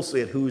 and look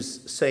closely at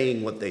who's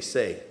saying what they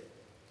say.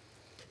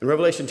 In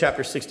Revelation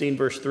chapter 16,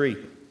 verse 3,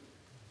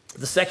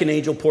 the second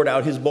angel poured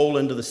out his bowl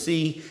into the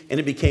sea, and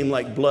it became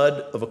like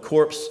blood of a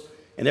corpse,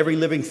 and every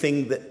living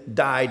thing that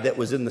died that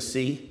was in the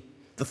sea.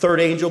 The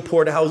third angel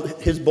poured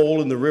out his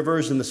bowl in the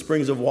rivers and the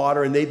springs of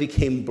water, and they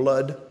became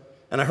blood.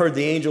 And I heard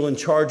the angel in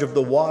charge of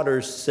the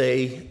waters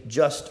say,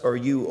 just are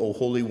you, O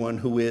Holy One,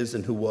 who is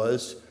and who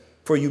was.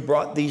 For you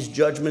brought these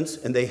judgments,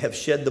 and they have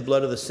shed the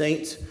blood of the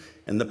saints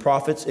and the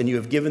prophets, and you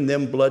have given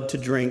them blood to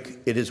drink.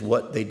 It is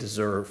what they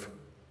deserve.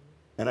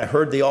 And I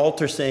heard the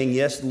altar saying,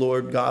 yes,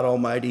 Lord God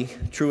Almighty,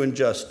 true and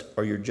just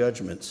are your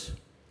judgments.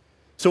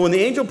 So when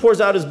the angel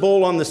pours out his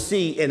bowl on the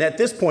sea, and at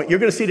this point, you're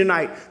going to see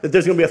tonight that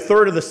there's going to be a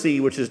third of the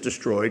sea which is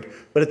destroyed.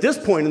 But at this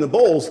point in the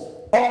bowls,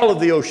 all of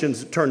the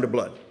oceans turn to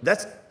blood.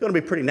 That's going to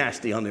be pretty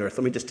nasty on the earth,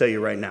 let me just tell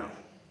you right now.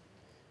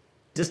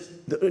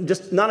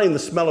 Just not even the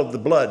smell of the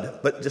blood,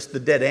 but just the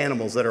dead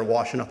animals that are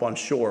washing up on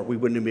shore. We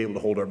wouldn't even be able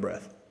to hold our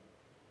breath.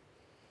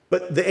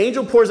 But the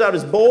angel pours out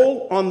his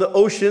bowl on the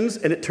oceans,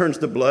 and it turns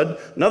to blood.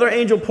 Another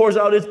angel pours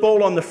out his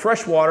bowl on the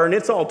fresh water, and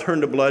it's all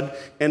turned to blood.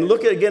 And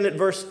look again at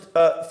verse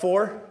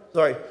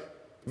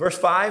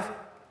 5.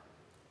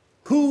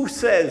 Who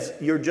says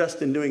you're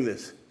just in doing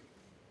this?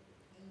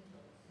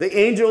 The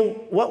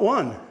angel, what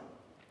one?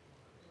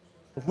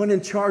 The one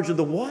in charge of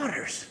the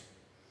waters.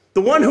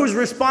 The one whose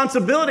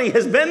responsibility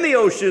has been the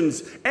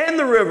oceans and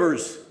the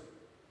rivers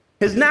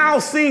is now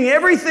seeing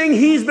everything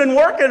he's been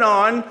working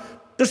on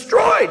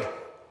destroyed.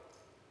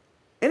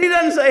 And he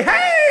doesn't say,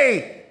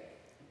 hey,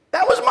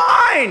 that was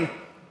mine.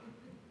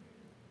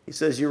 He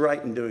says, you're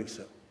right in doing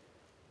so.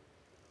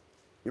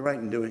 You're right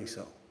in doing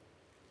so.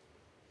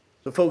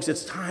 So folks,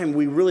 it's time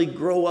we really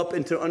grow up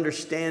into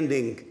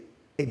understanding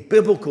a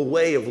biblical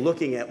way of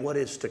looking at what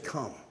is to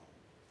come.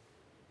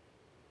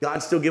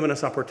 God's still giving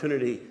us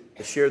opportunity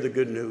to share the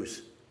good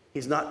news.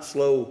 He's not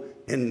slow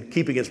in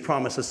keeping his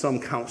promises. Some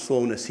count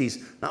slowness.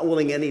 He's not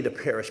willing any to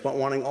perish, but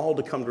wanting all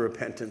to come to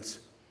repentance.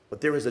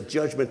 But there is a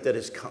judgment that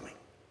is coming.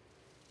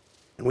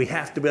 And we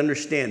have to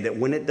understand that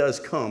when it does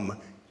come,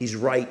 he's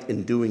right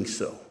in doing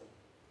so.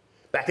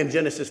 Back in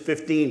Genesis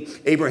 15,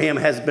 Abraham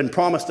has been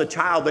promised a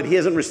child, but he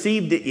hasn't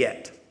received it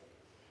yet.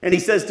 And he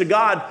says to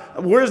God,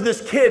 where's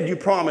this kid you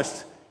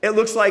promised? It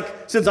looks like,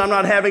 since I'm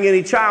not having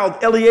any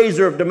child,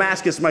 Eliezer of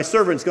Damascus, my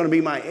servant's going to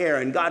be my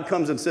heir. And God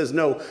comes and says,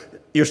 no,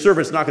 your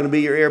servant's not going to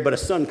be your heir, but a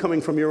son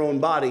coming from your own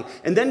body.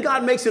 And then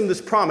God makes him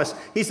this promise.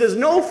 He says,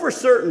 know for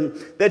certain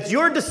that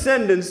your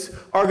descendants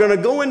are going to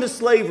go into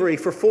slavery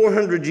for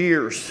 400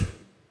 years.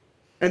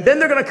 And then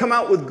they're going to come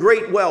out with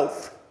great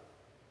wealth.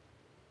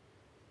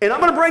 And I'm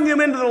going to bring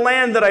them into the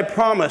land that I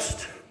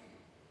promised.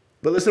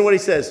 But listen to what he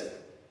says.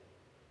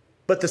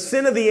 But the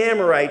sin of the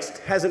Amorites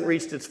hasn't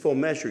reached its full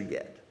measure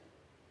yet.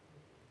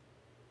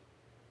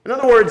 In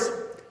other words,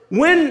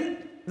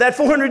 when that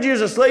 400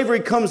 years of slavery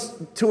comes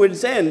to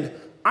its end,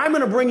 I'm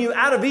going to bring you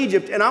out of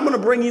Egypt and I'm going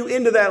to bring you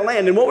into that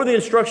land. And what were the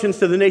instructions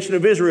to the nation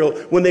of Israel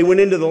when they went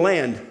into the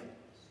land?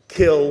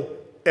 Kill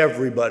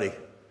everybody.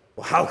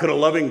 Well, how could a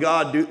loving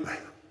God do?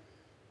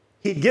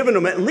 He'd given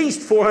them at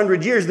least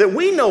 400 years that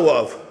we know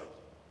of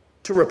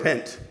to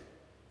repent.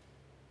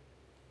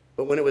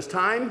 But when it was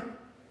time,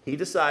 he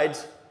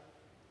decides,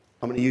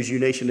 I'm going to use you,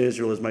 nation of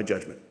Israel, as my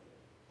judgment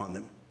on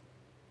them.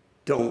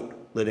 Don't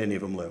let any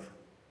of them live.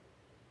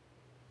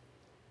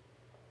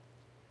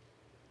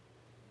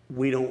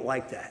 We don't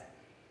like that.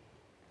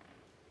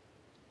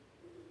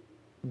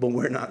 But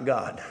we're not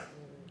God.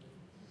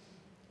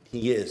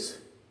 He is.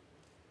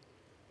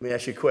 Let me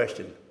ask you a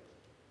question.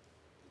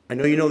 I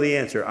know you know the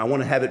answer. I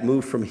want to have it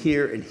move from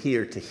here and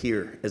here to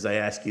here as I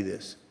ask you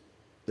this.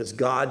 Does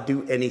God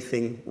do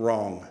anything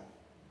wrong?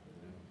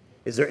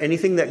 Is there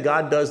anything that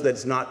God does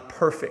that's not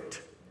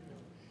perfect?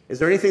 Is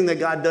there anything that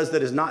God does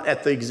that is not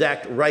at the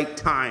exact right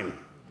time?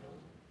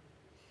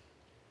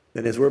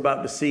 Then as we're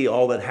about to see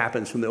all that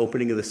happens from the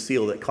opening of the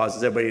seal that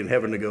causes everybody in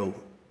heaven to go,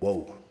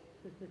 whoa.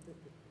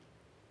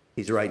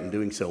 He's right in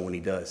doing so when he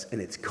does. And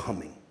it's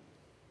coming.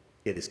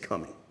 It is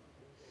coming.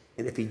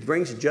 And if he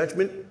brings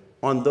judgment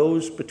on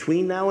those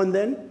between now and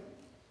then,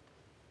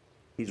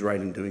 he's right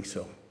in doing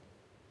so.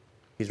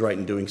 He's right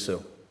in doing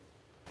so.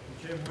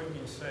 Jim, wouldn't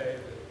you say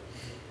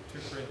that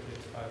 2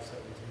 Corinthians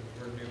 5:17,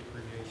 we're new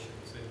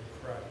creations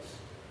in Christ?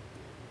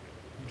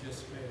 You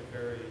just made a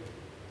very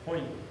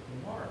poignant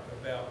remark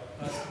about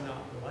us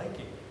not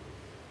liking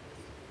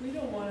it. We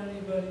don't want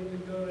anybody to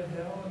go to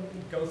hell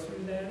and go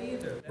through that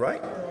either. That's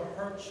right. Where our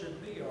hearts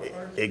should be. Our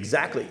hearts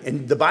exactly.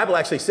 And the Bible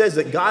actually says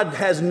that God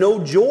has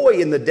no joy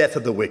in the death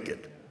of the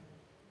wicked.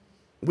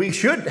 We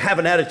should have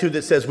an attitude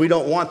that says we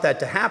don't want that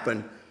to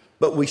happen,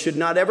 but we should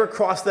not ever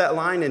cross that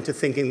line into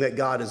thinking that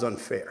God is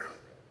unfair.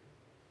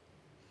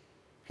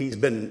 He's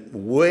been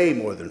way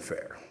more than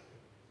fair.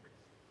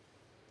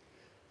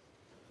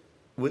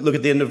 We look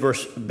at the end of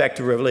verse, back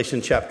to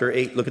Revelation chapter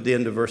 8, look at the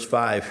end of verse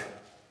 5.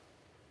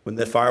 When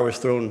that fire was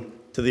thrown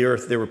to the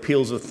earth, there were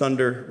peals of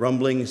thunder,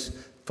 rumblings,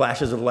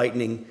 flashes of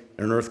lightning,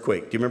 and an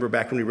earthquake. Do you remember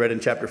back when we read in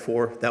chapter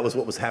 4? That was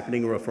what was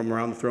happening from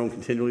around the throne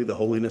continually, the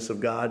holiness of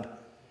God.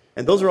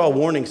 And those are all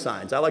warning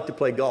signs. I like to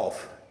play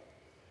golf.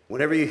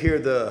 Whenever you hear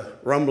the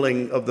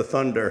rumbling of the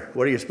thunder,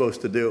 what are you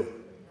supposed to do?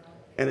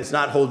 And it's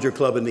not hold your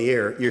club in the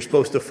air. You're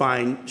supposed to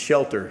find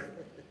shelter.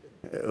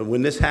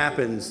 When this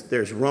happens,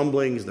 there's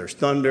rumblings, there's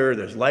thunder,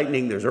 there's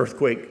lightning, there's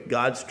earthquake.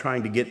 God's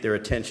trying to get their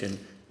attention, and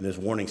there's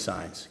warning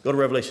signs. Go to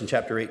Revelation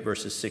chapter 8,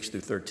 verses 6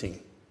 through 13.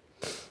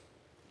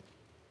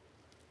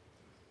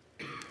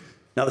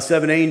 Now the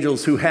 7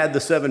 angels who had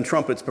the 7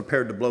 trumpets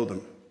prepared to blow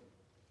them.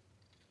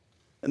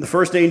 And the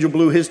first angel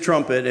blew his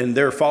trumpet, and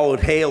there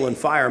followed hail and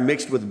fire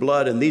mixed with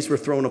blood, and these were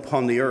thrown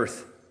upon the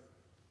earth.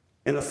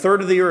 And a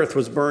third of the earth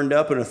was burned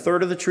up, and a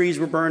third of the trees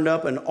were burned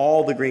up, and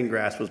all the green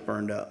grass was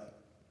burned up.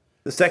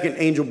 The second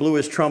angel blew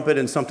his trumpet,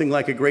 and something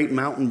like a great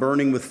mountain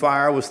burning with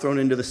fire was thrown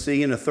into the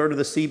sea, and a third of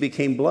the sea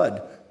became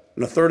blood.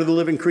 And a third of the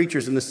living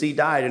creatures in the sea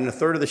died, and a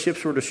third of the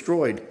ships were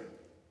destroyed.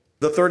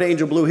 The third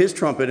angel blew his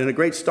trumpet, and a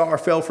great star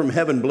fell from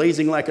heaven,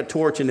 blazing like a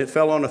torch, and it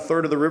fell on a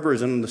third of the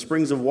rivers and on the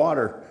springs of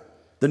water.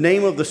 The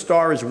name of the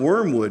star is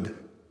Wormwood,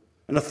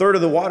 and a third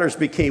of the waters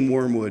became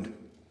wormwood.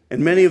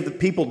 And many of the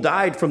people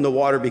died from the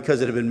water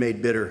because it had been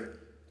made bitter.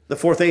 The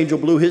fourth angel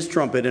blew his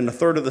trumpet, and a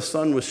third of the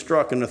sun was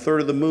struck, and a third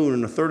of the moon,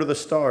 and a third of the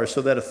stars,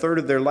 so that a third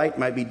of their light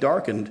might be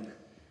darkened,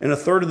 and a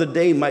third of the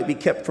day might be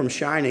kept from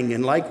shining,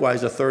 and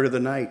likewise a third of the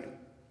night.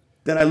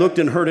 Then I looked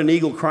and heard an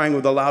eagle crying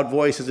with a loud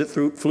voice as it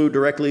flew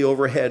directly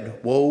overhead,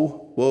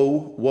 "Woe,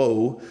 woe,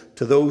 woe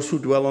to those who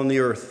dwell on the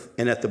earth,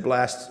 and at the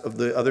blast of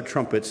the other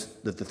trumpets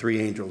that the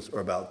 3 angels are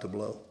about to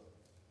blow."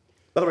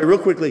 By the way, real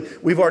quickly,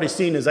 we've already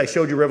seen, as I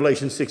showed you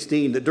Revelation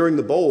 16, that during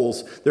the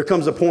bowls, there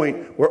comes a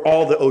point where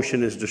all the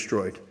ocean is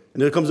destroyed.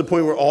 And there comes a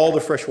point where all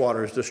the fresh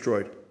water is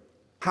destroyed.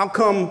 How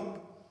come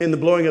in the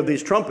blowing of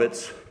these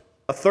trumpets,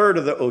 a third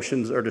of the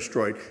oceans are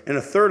destroyed and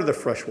a third of the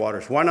fresh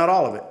waters? Why not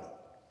all of it?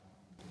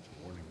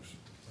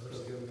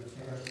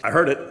 I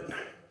heard it.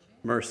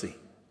 Mercy.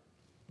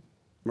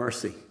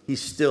 Mercy.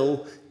 He's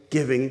still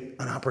giving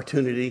an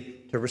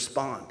opportunity to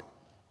respond.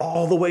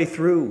 all the way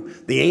through.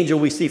 The angel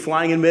we see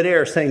flying in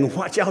midair saying,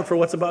 watch out for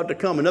what's about to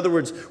come. In other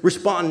words,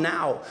 respond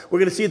now. We're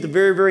going to see at the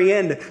very, very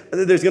end,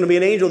 there's going to be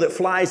an angel that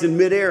flies in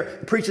midair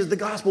and preaches the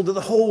gospel to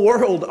the whole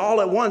world all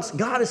at once.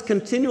 God is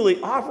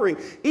continually offering,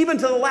 even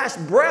to the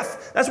last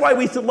breath. That's why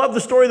we love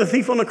the story of the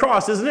thief on the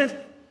cross, isn't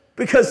it?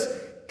 Because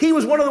he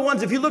was one of the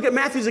ones, if you look at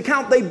Matthew's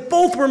account, they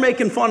both were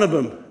making fun of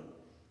him.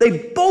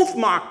 They both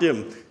mocked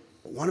him.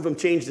 But one of them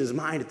changed his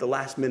mind at the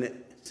last minute.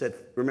 Said,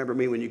 remember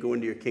me when you go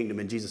into your kingdom.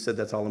 And Jesus said,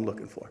 that's all I'm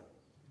looking for.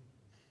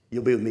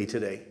 You'll be with me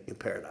today in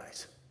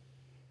paradise.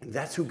 And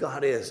that's who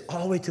God is,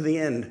 all the way to the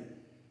end.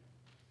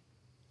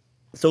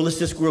 So let's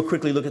just real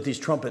quickly look at these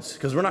trumpets,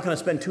 because we're not going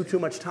to spend too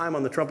much time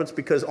on the trumpets,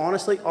 because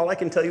honestly, all I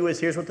can tell you is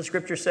here's what the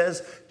scripture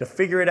says. To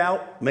figure it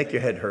out, make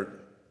your head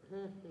hurt.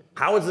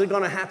 How is it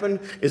going to happen?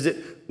 Is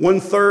it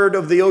 1/3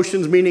 of the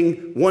oceans,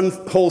 meaning one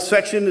whole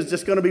section is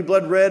just going to be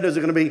blood red? Is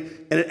it going to be,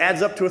 and it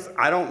adds up to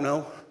I don't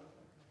know.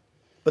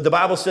 But the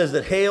Bible says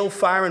that hail,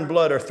 fire, and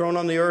blood are thrown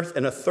on the earth,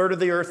 and 1/3 of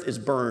the earth is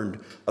burned.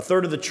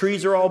 1/3 of the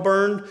trees are all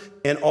burned,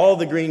 and all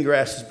the green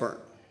grass is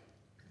burned.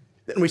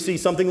 Then we see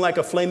something like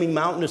a flaming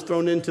mountain is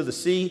thrown into the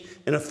sea,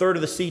 and 1/3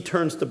 of the sea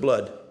turns to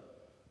blood.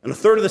 And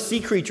 1/3 of the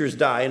sea creatures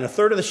die, and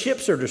 1/3 of the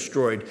ships are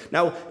destroyed.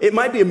 Now, it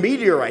might be a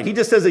meteorite. He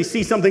just says they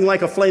see something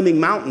like a flaming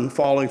mountain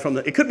falling from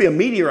it could be a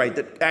meteorite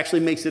that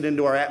actually makes it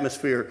into our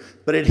atmosphere,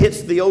 but it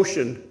hits the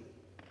ocean.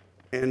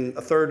 And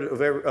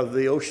 1/3 of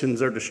the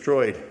oceans are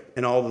destroyed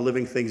and all the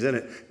living things in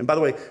it. And by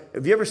the way,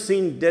 have you ever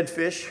seen dead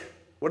fish?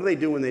 What do they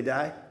do when they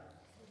die?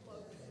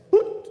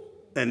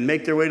 And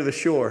make their way to the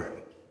shore.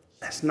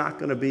 That's not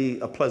going to be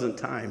a pleasant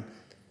time.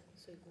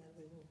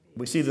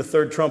 We see the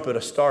third trumpet,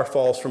 a star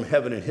falls from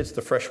heaven and hits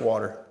the fresh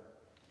water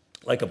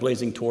like a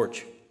blazing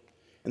torch.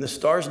 And the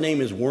star's name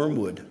is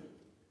wormwood.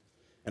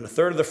 And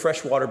 1/3 of the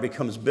fresh water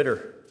becomes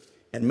bitter.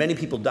 And many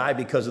people die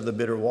because of the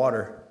bitter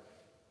water.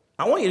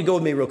 I want you to go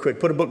with me real quick.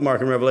 Put a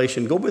bookmark in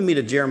Revelation. Go with me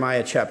to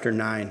Jeremiah chapter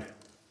 9.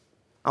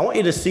 I want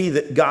you to see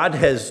that God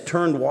has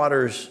turned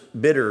waters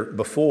bitter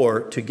before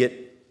to get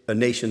a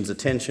nation's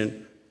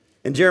attention.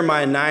 In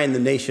Jeremiah 9, the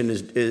nation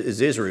is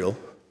Israel.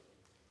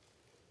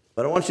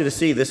 But I want you to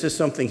see this is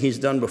something he's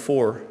done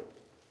before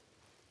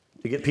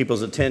to get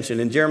people's attention.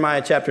 In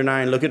Jeremiah chapter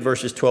 9, look at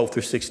verses 12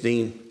 through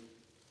 16.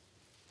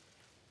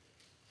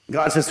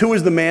 God says, who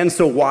is the man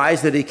so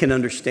wise that he can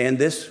understand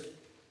this?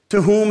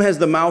 To whom has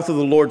the mouth of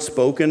the Lord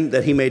spoken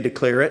that he may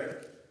declare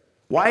it?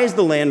 Why is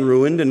the land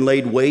ruined and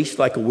laid waste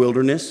like a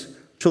wilderness,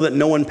 so that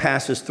no one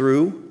passes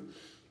through?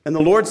 And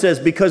the Lord says,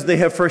 because they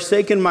have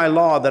forsaken my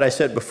law that I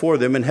set before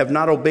them, and have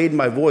not obeyed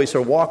my voice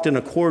or walked in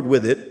accord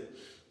with it,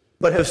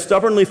 but have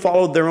stubbornly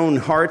followed their own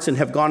hearts and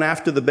have gone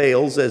after the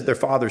Baals as their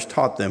fathers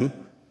taught them.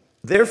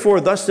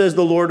 Therefore, thus says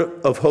the Lord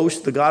of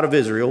hosts, the God of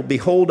Israel,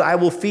 behold, I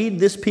will feed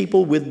this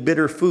people with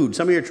bitter food.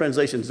 Some of your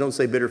translations don't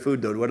say bitter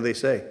food, though. What do they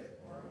say?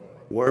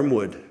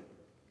 Wormwood.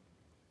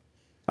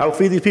 I will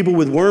feed these people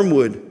with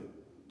wormwood,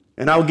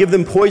 and I will give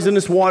them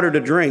poisonous water to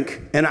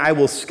drink, and I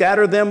will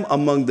scatter them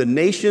among the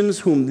nations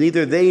whom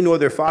neither they nor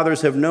their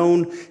fathers have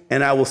known,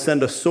 and I will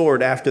send a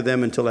sword after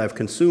them until I have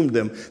consumed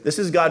them. This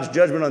is God's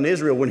judgment on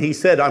Israel when he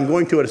said, I'm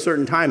going to at a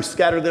certain time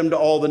scatter them to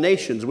all the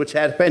nations, which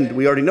happened.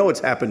 We already know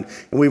it's happened,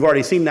 and we've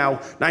already seen now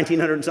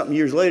 1900 and something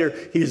years later,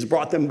 he's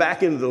brought them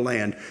back into the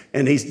land,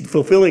 and he's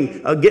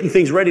fulfilling, getting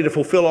things ready to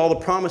fulfill all the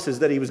promises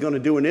that he was going to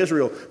do in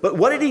Israel. But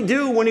what did he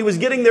do when he was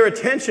getting their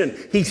attention?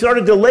 He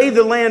started to lay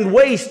the land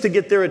waste to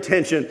get their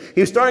attention.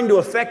 He was starting to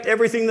affect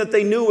everything that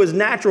they knew was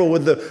natural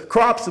with the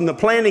crops and the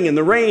planting and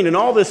the rain and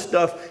all this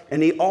stuff.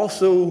 And he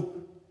also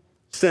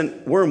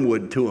sent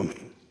wormwood to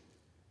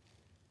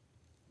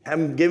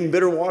them. Gave them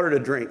bitter water to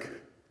drink.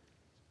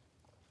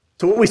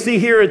 So what we see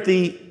here at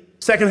the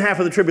second half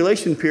of the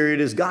tribulation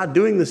period is God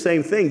doing the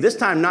same thing. This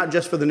time not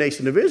just for the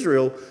nation of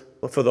Israel,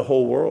 but for the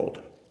whole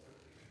world.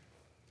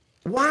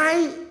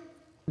 Why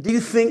do you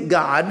think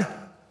God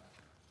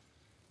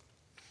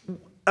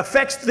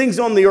affects things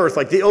on the earth,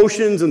 like the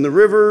oceans and the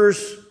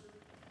rivers,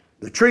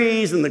 the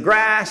trees and the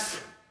grass,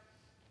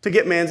 to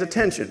get man's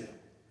attention?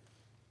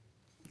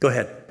 Go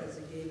ahead. Because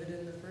he gave it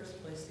in the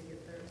first place to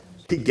get their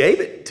attention. He gave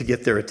it to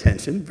get their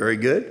attention. Very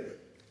good.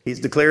 He's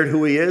declared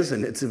who he is,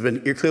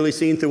 and you're clearly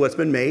seen through what's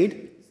been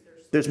made.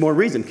 There's more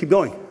reason. Keep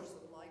going.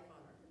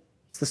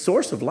 It's the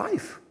source of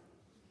life.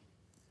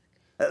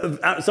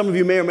 Some of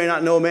you may or may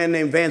not know a man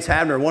named Vance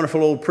Havner, a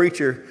wonderful old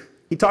preacher.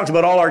 He talks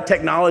about all our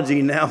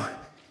technology now.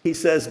 He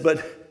says,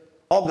 but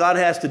all God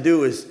has to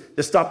do is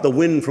to stop the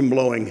wind from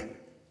blowing,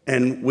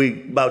 and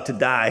we're about to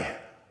die.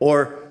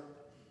 Or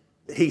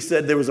he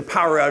said there was a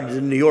power outage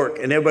in New York,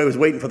 and everybody was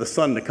waiting for the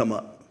sun to come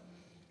up.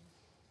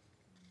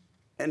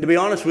 And to be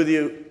honest with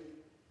you,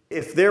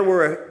 if there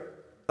were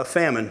a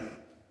famine,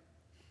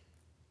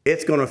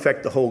 it's going to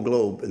affect the whole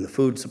globe and the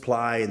food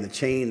supply and the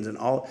chains and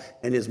all.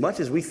 And as much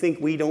as we think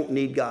we don't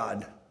need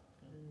God,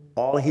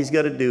 all he's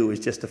got to do is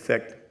just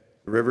affect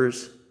the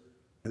rivers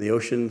and the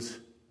oceans,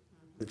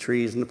 the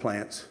trees and the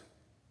plants.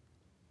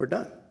 We're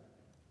done.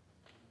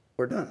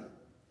 We're done.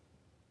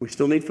 We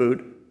still need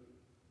food.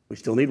 We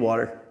still need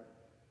water.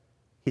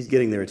 He's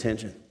getting their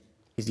attention.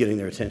 He's getting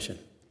their attention.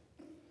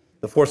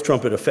 The fourth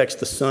trumpet affects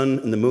the sun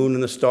and the moon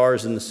and the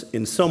stars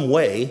in some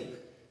way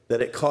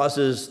that it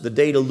causes the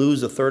day to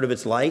lose a third of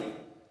its light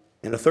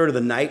and a third of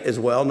the night as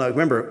well. Now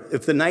remember,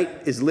 if the night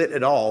is lit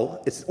at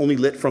all, it's only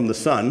lit from the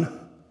sun.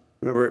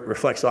 Remember, it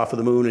reflects off of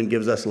the moon and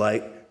gives us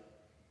light.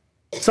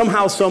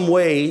 Somehow, some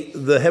way,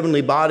 the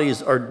heavenly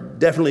bodies are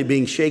definitely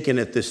being shaken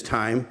at this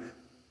time.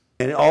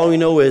 And all we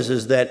know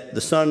is that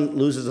the sun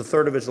loses a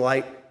third of its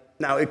light.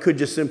 Now, it could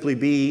just simply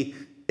be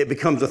it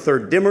becomes a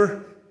third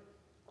dimmer.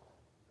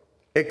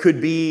 It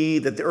could be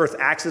that the Earth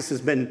axis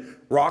has been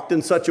rocked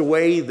in such a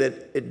way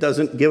that it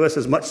doesn't give us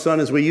as much sun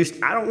as we used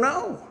to. I don't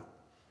know.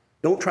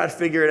 Don't try to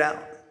figure it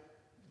out.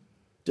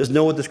 Just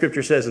know what the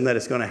Scripture says and that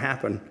it's going to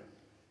happen.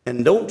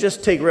 And don't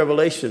just take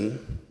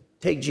Revelation.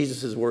 Take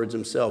Jesus' words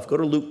himself. Go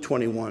to Luke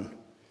 21.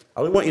 I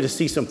really want you to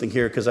see something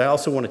here because I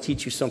also want to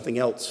teach you something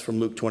else from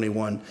Luke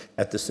 21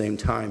 at the same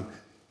time.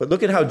 But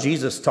look at how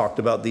Jesus talked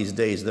about these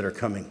days that are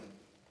coming.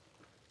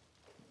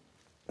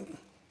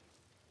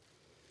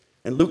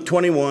 In Luke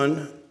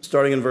 21,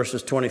 starting in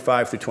verses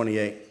 25 through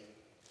 28.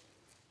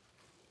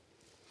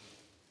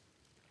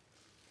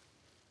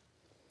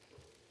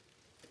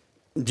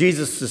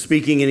 Jesus is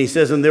speaking and he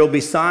says, "And there will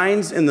be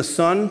signs in the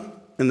sun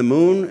and the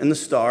moon and the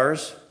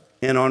stars,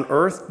 and on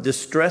earth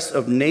distress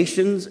of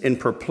nations in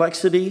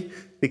perplexity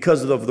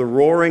because of the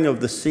roaring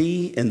of the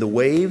sea and the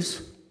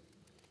waves,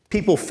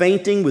 people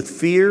fainting with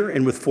fear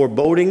and with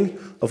foreboding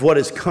of what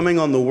is coming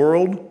on the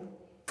world,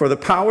 for the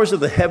powers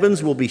of the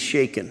heavens will be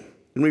shaken."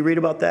 Can we read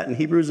about that in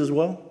Hebrews as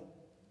well?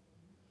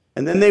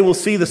 "And then they will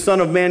see the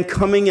Son of Man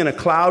coming in a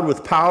cloud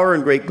with power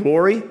and great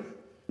glory.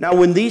 Now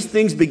when these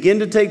things begin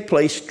to take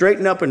place,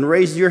 straighten up and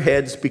raise your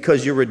heads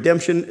because your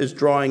redemption is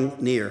drawing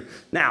near."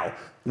 Now,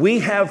 we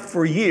have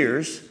for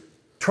years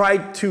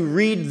tried to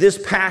read this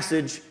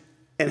passage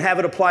and have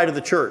it apply to the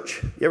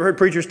church. You ever heard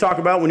preachers talk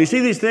about, when you see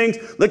these things,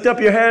 lift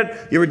up your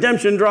head, your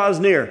redemption draws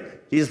near?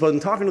 Jesus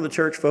wasn't talking to the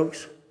church,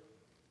 folks.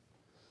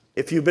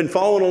 If you've been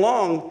following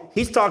along,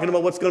 he's talking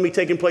about what's going to be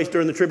taking place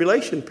during the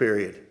tribulation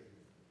period.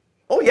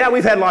 Oh, yeah,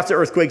 we've had lots of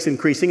earthquakes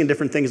increasing and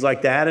different things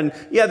like that. And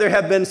yeah, there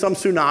have been some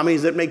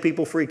tsunamis that make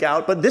people freak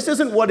out. But this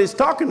isn't what he's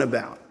talking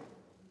about.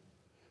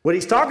 What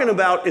he's talking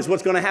about is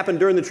what's going to happen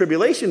during the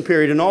tribulation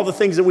period and all the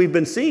things that we've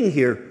been seeing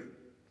here.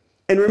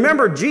 And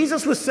remember,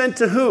 Jesus was sent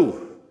to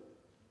who?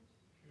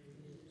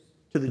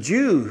 To the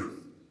Jew.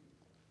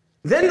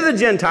 Then to the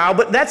Gentile,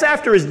 but that's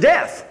after his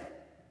death.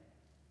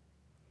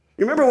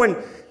 You remember when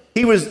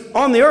he was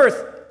on the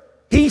earth,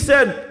 he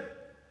said,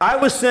 "I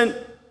was sent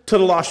to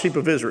the lost sheep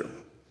of Israel."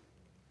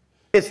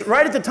 It's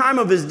right at the time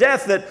of his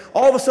death that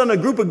all of a sudden a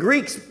group of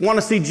Greeks want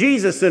to see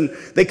Jesus, and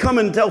they come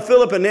and tell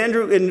Philip,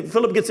 and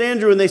Philip gets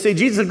Andrew, and they say,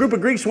 "Jesus, a group of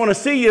Greeks want to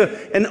see you."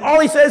 And all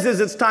he says is,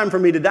 "It's time for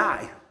me to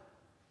die."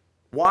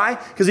 Why?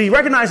 Because he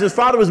recognized his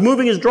father was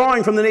moving his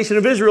drawing from the nation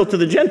of Israel to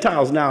the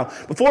Gentiles now.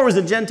 Before it was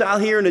a Gentile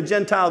here and a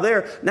Gentile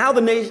there. Now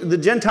the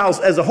Gentiles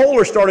as a whole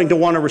are starting to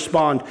want to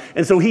respond.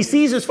 And so he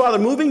sees his father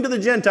moving to the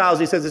Gentiles.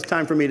 He says, "It's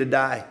time for me to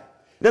die."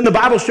 Then the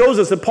Bible shows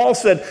us that Paul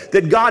said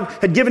that God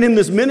had given him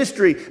this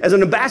ministry as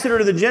an ambassador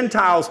to the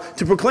Gentiles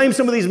to proclaim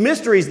some of these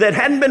mysteries that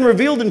hadn't been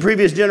revealed in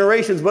previous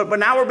generations, but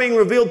now are being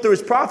revealed through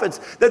his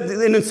prophets. That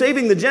in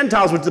saving the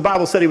Gentiles, which the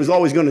Bible said he was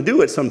always going to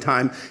do at some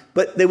time,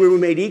 but they were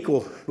made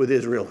equal with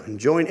Israel and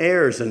joint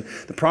heirs, and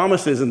the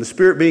promises and the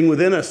Spirit being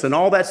within us and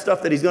all that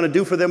stuff that he's going to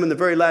do for them in the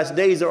very last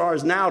days are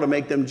ours now to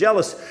make them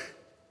jealous.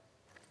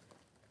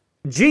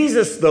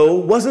 Jesus, though,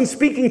 wasn't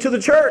speaking to the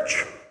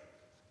church.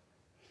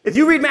 If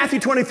you read Matthew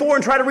 24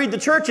 and try to read the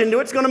church into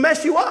it, it's going to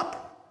mess you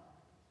up.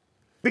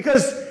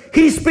 Because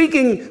he's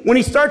speaking, when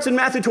he starts in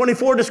Matthew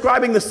 24,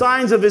 describing the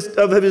signs of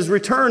his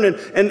return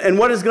and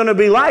what it's going to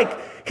be like,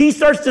 he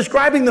starts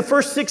describing the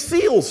first 6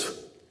 seals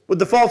with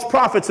the false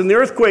prophets and the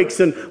earthquakes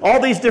and all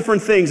these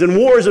different things and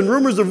wars and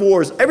rumors of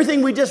wars,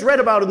 everything we just read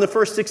about in the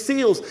first 6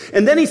 seals.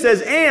 And then he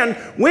says, "And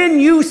when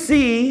you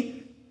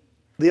see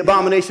the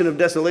abomination of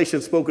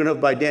desolation spoken of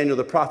by Daniel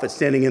the prophet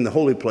standing in the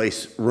holy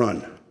place,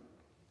 run."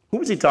 Who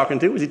was he talking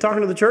to? Was he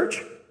talking to the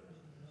church?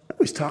 No,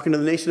 he's talking to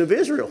the nation of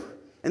Israel.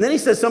 And then he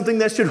says something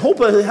that should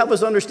help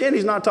us understand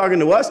he's not talking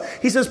to us.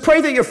 He says, "Pray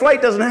that your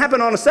flight doesn't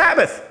happen on a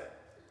Sabbath."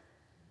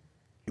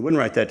 He wouldn't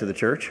write that to the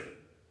church.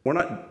 We're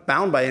not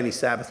bound by any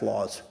Sabbath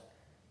laws.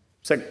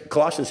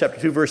 Colossians chapter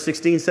 2, verse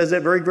 16 says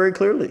that very, very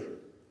clearly.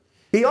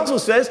 He also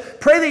says,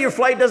 "Pray that your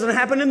flight doesn't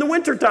happen in the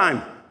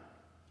wintertime."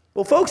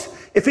 Well, folks,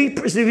 if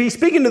he's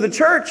speaking to the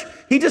church,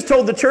 he just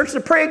told the church to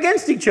pray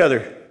against each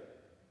other.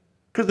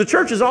 Because the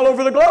church is all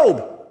over the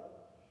globe.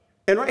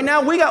 And right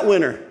now we got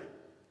winter.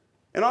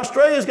 And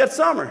Australia's got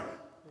summer.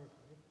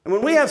 And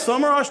when we have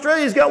summer,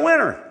 Australia's got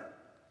winter.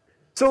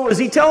 So is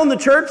he telling the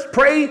church,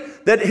 pray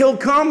that he'll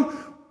come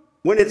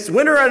when it's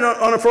winter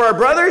for our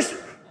brothers?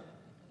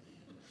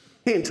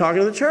 He ain't talking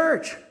to the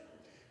church.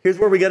 Here's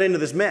where we got into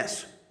this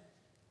mess.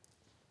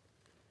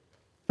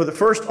 For the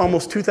first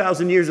almost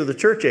 2,000 years of the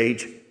church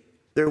age,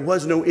 there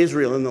was no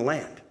Israel in the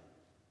land.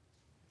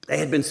 They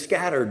had been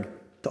scattered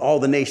to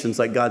all the nations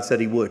like God said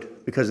he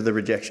would because of the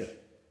rejection.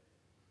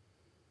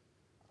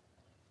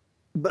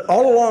 But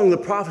all along the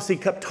prophecy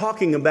kept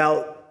talking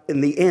about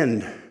in the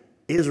end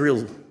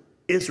Israel,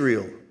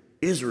 Israel,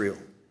 Israel.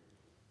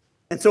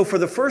 And so for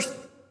the first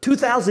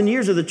 2,000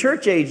 years of the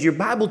church age, your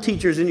Bible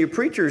teachers and your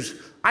preachers,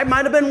 I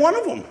might have been one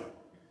of them,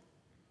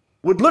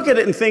 would look at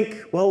it and think,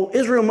 well,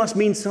 Israel must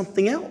mean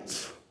something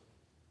else.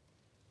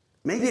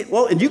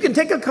 And you can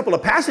take a couple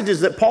of passages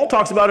that Paul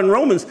talks about in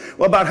Romans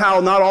about how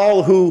not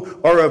all who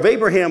are of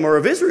Abraham are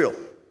of Israel.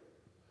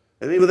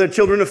 And even the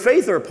children of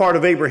faith are a part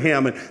of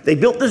Abraham. And they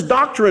built this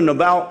doctrine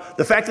about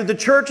the fact that the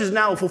church is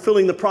now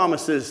fulfilling the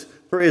promises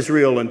for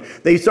Israel. And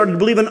they started to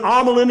believe in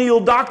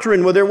amillennial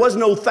doctrine where there was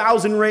no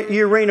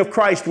 1,000-year reign of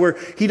Christ, where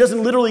he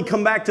doesn't literally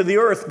come back to the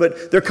earth,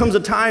 but there comes a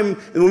time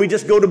when we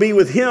just go to be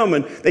with him.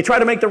 And they try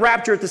to make the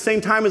rapture at the same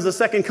time as the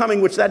second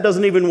coming, which that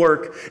doesn't even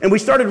work. And we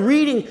started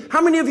reading. How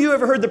many of you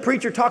ever heard the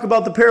preacher talk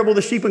about the parable of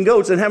the sheep and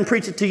goats and have him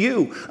preach it to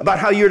you about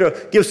how you're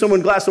to give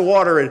someone a glass of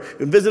water and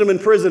visit them in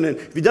prison? And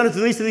if you've done it to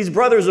the least of these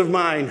brothers of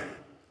mine.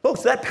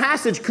 Folks, that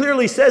passage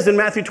clearly says in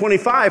Matthew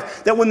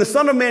 25 that when the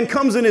Son of Man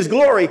comes in his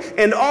glory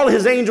and all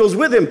his angels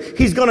with him,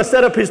 he's going to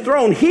set up his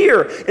throne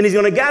here and he's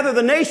going to gather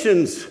the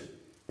nations.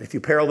 If you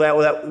parallel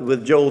that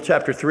with Joel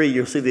chapter 3,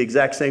 you'll see the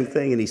exact same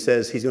thing. And he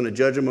says he's going to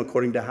judge them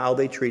according to how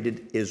they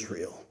treated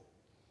Israel.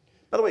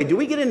 By the way, do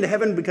we get into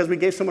heaven because we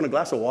gave someone a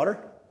glass of water?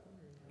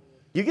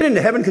 You get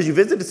into heaven because you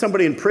visited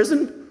somebody in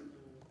prison?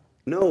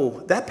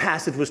 No, that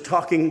passage was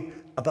talking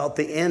about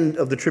the end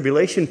of the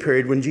tribulation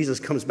period when Jesus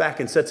comes back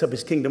and sets up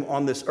his kingdom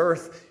on this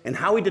earth, and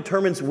how he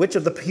determines which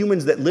of the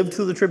humans that lived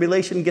through the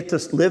tribulation get to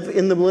live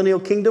in the millennial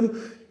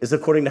kingdom is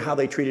according to how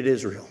they treated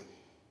Israel.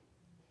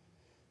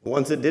 The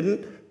ones that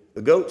didn't,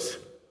 the goats,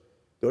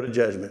 go to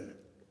judgment.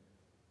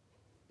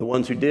 The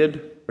ones who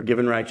did are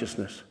given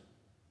righteousness,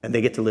 and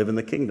they get to live in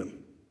the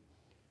kingdom.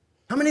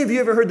 How many of you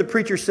ever heard the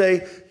preacher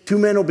say, two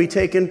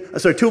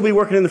will be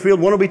working in the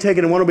field, one will be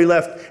taken and one will be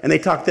left, and they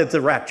talk that's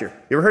the rapture?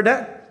 You ever heard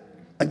that?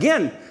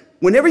 Again,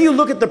 whenever you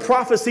look at the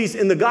prophecies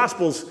in the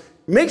Gospels,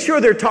 make sure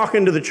they're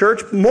talking to the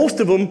church. Most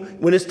of them,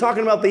 when it's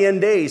talking about the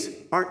end days,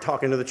 aren't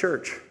talking to the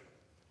church.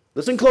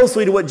 Listen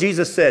closely to what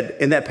Jesus said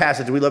in that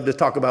passage we love to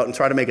talk about and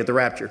try to make it the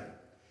rapture.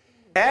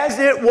 As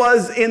it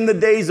was in the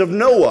days of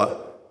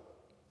Noah,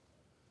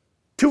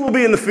 two will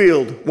be in the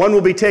field, one will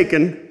be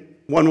taken,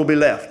 one will be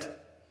left.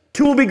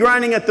 Two will be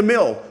grinding at the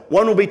mill,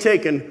 one will be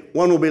taken,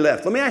 one will be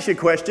left. Let me ask you a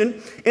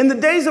question. In the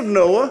days of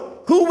Noah,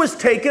 who was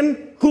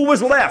taken, who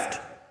was left?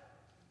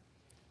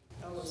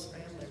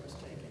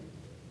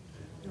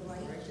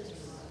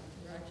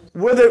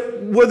 Were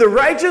the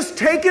righteous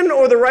taken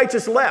or the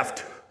righteous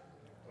left?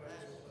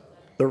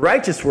 The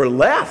righteous were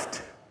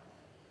left.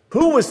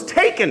 Who was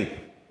taken?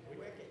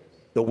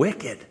 The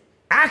wicked.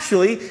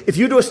 Actually, if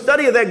you do a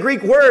study of that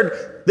Greek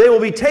word, they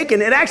will be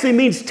taken, it actually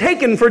means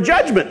taken for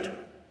judgment.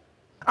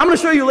 I'm going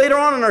to show you later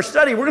on in our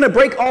study, we're going to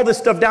break all this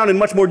stuff down in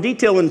much more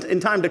detail in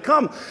time to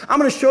come. I'm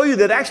going to show you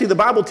that actually the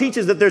Bible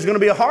teaches that there's going to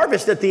be a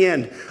harvest at the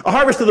end, a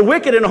harvest of the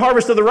wicked and a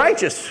harvest of the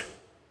righteous.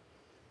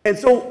 And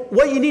so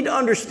what you need to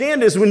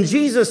understand is when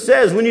Jesus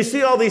says, when you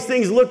see all these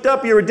things looked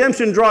up, your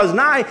redemption draws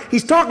nigh,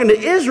 he's talking to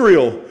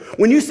Israel.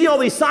 When you see all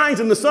these signs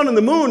in the sun and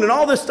the moon and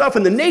all this stuff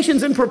and the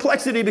nations in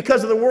perplexity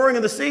because of the roaring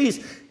of the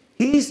seas,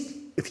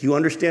 if you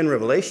understand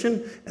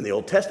Revelation and the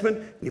Old Testament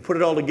and you put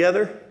it all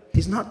together,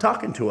 he's not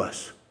talking to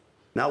us.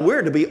 Now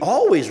we're to be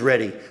always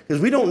ready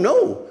because we don't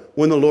know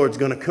when the Lord's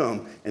going to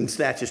come and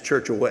snatch his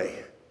church away.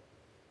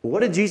 But what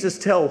did Jesus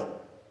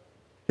tell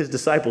his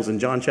disciples in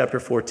John chapter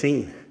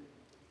 14?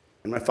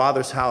 In my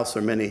Father's house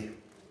are many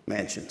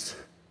mansions,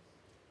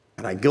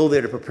 and I go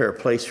there to prepare a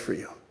place for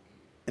you.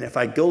 And if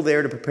I go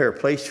there to prepare a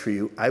place for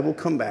you, I will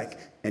come back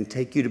and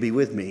take you to be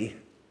with me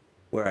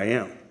where I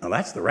am. Now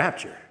that's the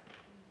rapture.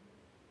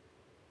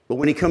 But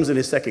when he comes in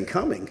his second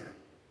coming,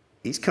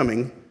 he's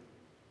coming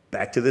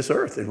back to this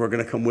earth, and we're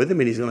going to come with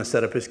him, and he's going to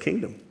set up his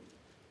kingdom.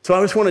 So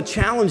I just want to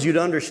challenge you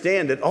to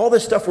understand that all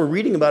this stuff we're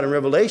reading about in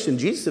Revelation,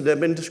 Jesus had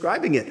been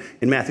describing it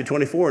in Matthew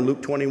 24 and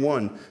Luke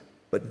 21.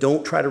 But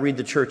don't try to read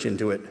the church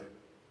into it.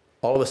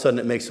 All of a sudden,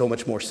 it makes so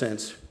much more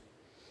sense.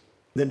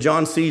 Then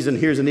John sees and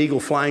hears an eagle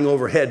flying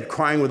overhead,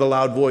 crying with a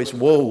loud voice,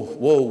 "Woe,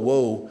 woe,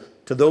 woe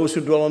to those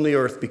who dwell on the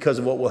earth because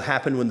of what will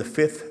happen when the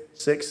 5th,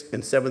 6th,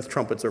 and 7th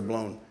trumpets are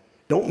blown."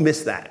 Don't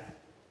miss that.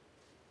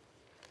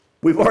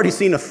 We've already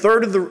seen a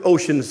third of the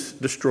oceans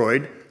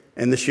destroyed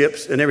and the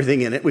ships and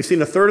everything in it. We've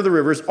seen a third of the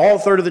rivers, all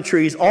third of the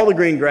trees, all the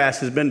green grass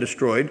has been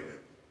destroyed.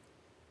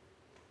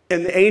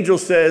 And the angel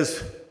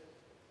says,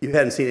 you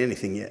hadn't seen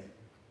anything yet.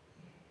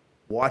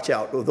 Watch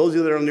out. Those of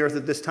you that are on the earth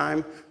at this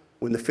time,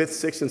 when the 5th,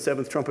 6th, and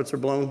 7th trumpets are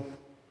blown,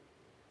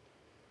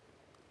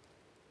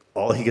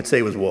 all he could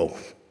say was, "Whoa."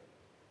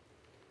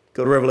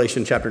 Go to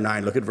Revelation chapter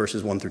 9. Look at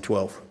verses 1 through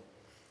 12.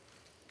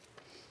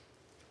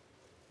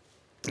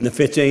 And the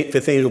fifth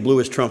angel blew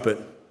his trumpet,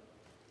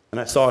 and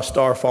I saw a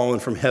star fallen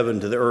from heaven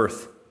to the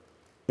earth,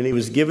 and he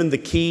was given the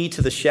key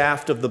to the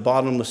shaft of the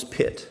bottomless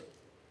pit.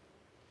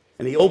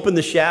 And he opened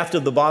the shaft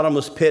of the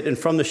bottomless pit, and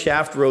from the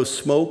shaft rose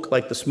smoke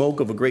like the smoke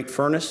of a great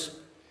furnace.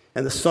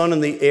 And the sun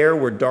and the air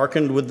were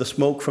darkened with the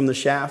smoke from the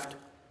shaft.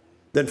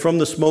 Then from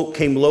the smoke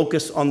came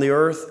locusts on the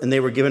earth, and they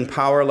were given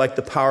power like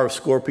the power of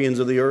scorpions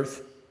of the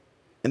earth.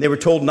 And they were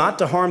told not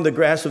to harm the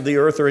grass of the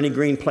earth or any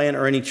green plant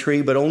or any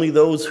tree, but only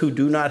those who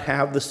do not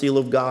have the seal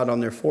of God on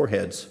their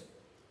foreheads.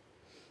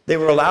 They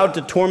were allowed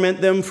to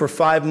torment them for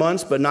 5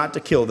 months, but not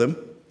to kill them.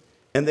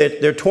 And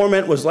their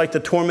torment was like the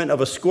torment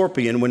of a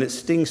scorpion when it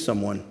stings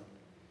someone.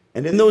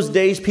 And in those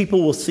days,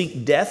 people will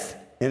seek death,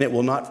 and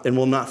will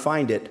not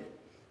find it.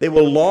 They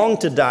will long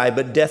to die,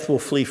 but death will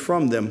flee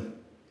from them.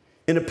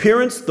 In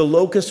appearance, the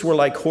locusts were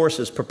like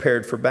horses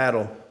prepared for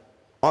battle.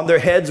 On their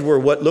heads were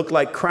what looked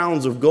like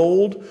crowns of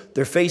gold.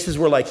 Their faces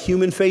were like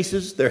human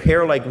faces, their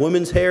hair like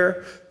women's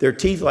hair, their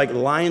teeth like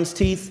lions'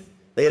 teeth.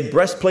 They had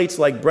breastplates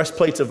like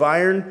breastplates of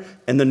iron,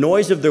 and the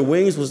noise of their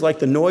wings was like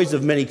the noise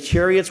of many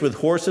chariots with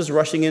horses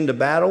rushing into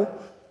battle.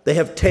 They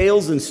have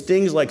tails and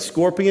stings like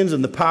scorpions,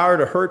 and the power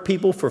to hurt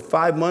people for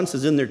 5 months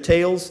is in their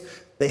tails.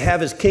 They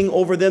have as king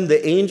over them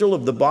the angel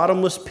of the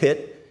bottomless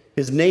pit.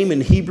 His name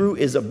in Hebrew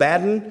is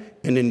Abaddon,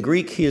 and in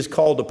Greek he is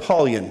called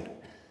Apollyon.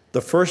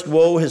 The first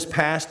woe has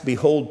passed.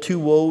 Behold, 2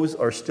 woes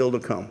are still to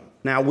come.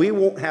 Now, we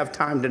won't have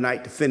time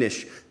tonight to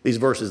finish these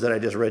verses that I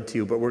just read to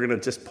you, but we're going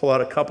to just pull out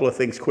a couple of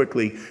things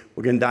quickly.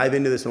 We're going to dive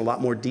into this in a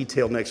lot more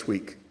detail next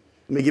week.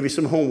 Let me give you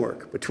some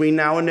homework. Between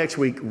now and next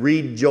week,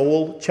 read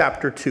Joel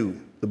chapter 2,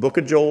 the book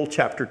of Joel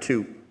chapter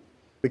 2.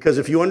 Because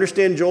if you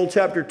understand Joel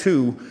chapter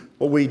 2,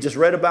 what we just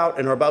read about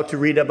and are about to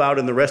read about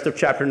in the rest of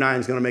chapter 9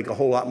 is going to make a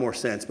whole lot more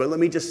sense. But let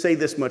me just say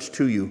this much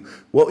to you.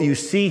 What you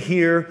see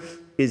here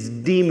is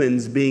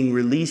demons being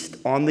released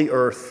on the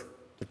earth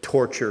to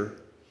torture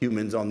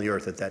humans on the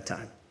earth at that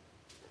time.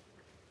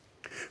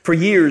 For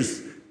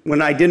years,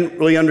 when I didn't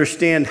really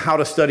understand how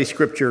to study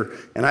Scripture,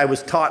 and I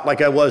was taught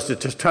like I was to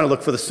just try to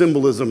look for the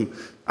symbolism,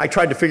 I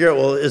tried to figure out,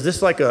 well, is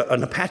this like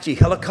an Apache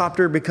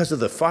helicopter because of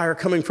the fire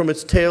coming from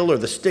its tail or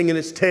the sting in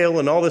its tail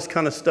and all this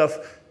kind of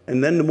stuff?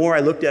 And then the more I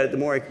looked at it, the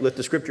more I let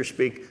the Scripture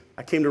speak,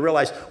 I came to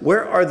realize,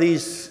 where are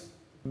these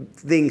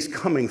things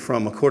coming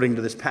from according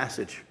to this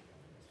passage?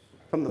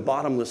 From the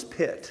bottomless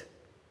pit.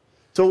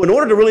 So in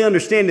order to really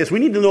understand this, we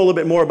need to know a little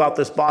bit more about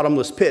this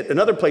bottomless pit. In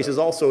other places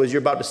also, as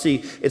you're about to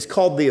see, it's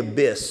called the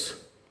abyss.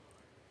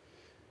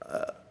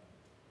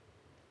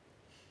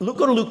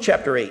 Go to Luke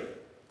chapter 8.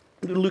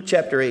 Go to Luke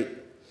chapter 8,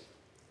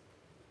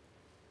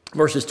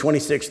 verses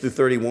 26 through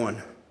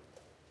 31.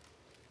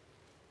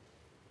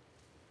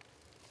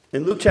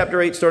 In Luke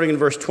chapter 8, starting in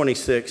verse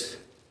 26.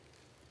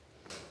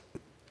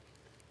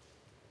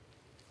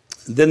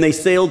 Then they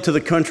sailed to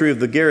the country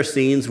of the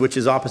Gerasenes, which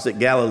is opposite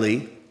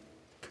Galilee.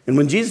 And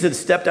when Jesus had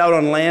stepped out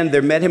on land,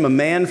 there met him a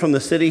man from the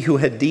city who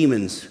had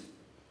demons.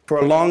 For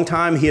a long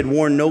time he had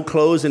worn no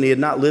clothes, and he had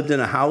not lived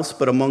in a house,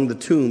 but among the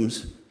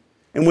tombs.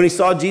 And when he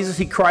saw Jesus,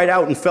 he cried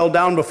out and fell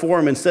down before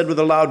him and said with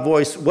a loud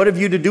voice, "What have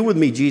you to do with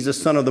me,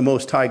 Jesus, Son of the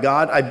Most High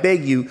God? I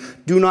beg you,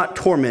 do not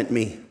torment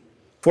me."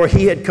 For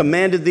he had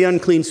commanded the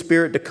unclean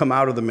spirit to come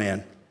out of the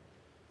man.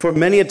 For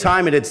many a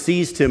time it had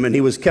seized him, and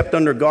he was kept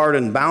under guard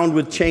and bound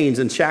with chains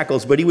and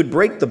shackles, but he would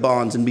break the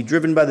bonds and be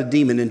driven by the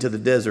demon into the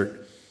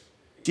desert.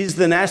 Jesus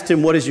then asked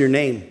him, "What is your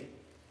name?"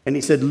 And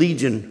he said,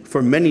 "Legion,"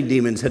 for many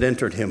demons had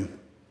entered him.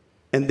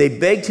 And they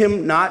begged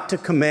him not to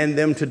command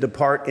them to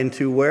depart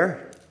into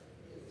where?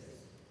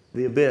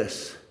 The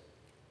abyss.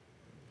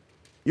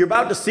 You're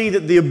about to see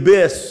that the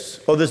abyss,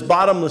 or this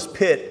bottomless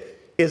pit,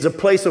 is a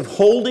place of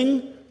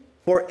holding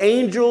for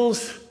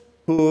angels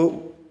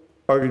who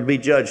are to be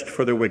judged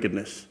for their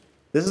wickedness.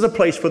 This is a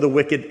place for the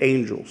wicked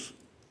angels.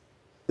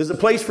 There's a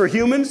place for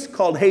humans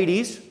called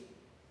Hades.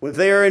 If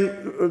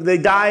they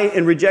die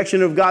in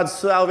rejection of God's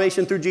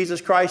salvation through Jesus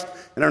Christ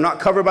and are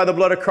not covered by the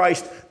blood of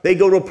Christ, they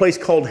go to a place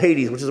called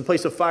Hades, which is a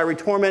place of fiery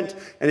torment.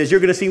 And as you're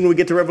going to see when we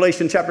get to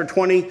Revelation chapter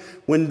 20,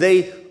 when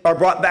they are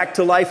brought back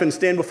to life and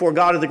stand before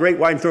God at the great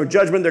white throne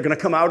judgment, they're going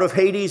to come out of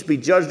Hades, be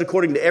judged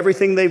according to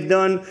everything they've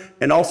done,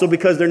 and also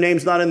because their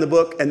name's not in the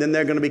book, and then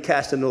they're going to be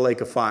cast into the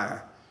lake of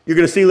fire. You're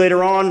going to see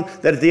later on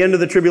that at the end of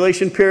the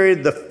tribulation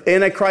period, the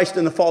Antichrist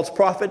and the false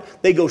prophet,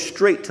 they go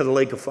straight to the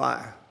lake of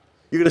fire.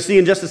 You're going to see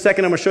in just a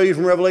second, I'm going to show you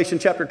from Revelation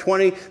chapter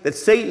 20, that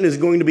Satan is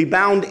going to be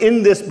bound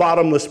in this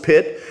bottomless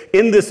pit,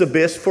 in this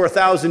abyss for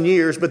 1,000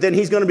 years, but then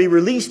he's going to be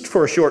released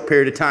for a short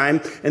period of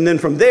time, and then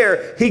from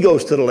there, he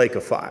goes to the lake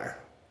of fire.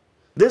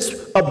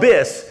 This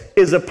abyss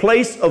is a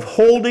place of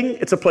holding,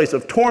 it's a place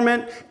of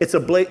torment, it's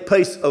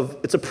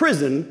a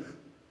prison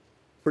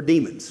for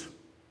demons,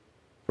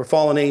 for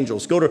fallen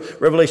angels. Go to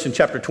Revelation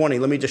chapter 20.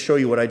 Let me just show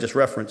you what I just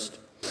referenced.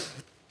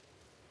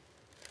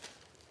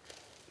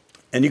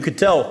 And you could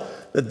tell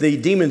that the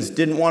demons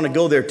didn't want to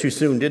go there too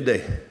soon, did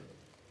they?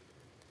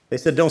 They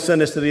said, "Don't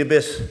send us to the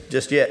abyss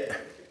just yet."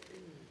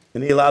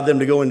 And he allowed them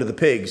to go into the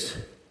pigs.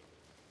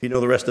 You know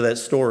the rest of that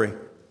story.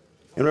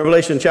 In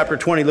Revelation chapter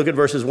 20, look at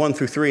verses 1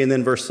 through 3 and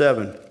then verse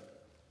 7.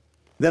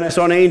 Then I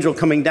saw an angel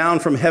coming down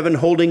from heaven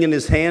holding in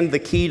his hand the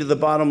key to the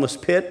bottomless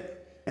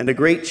pit and a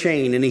great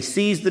chain. And he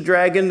seized the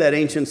dragon, that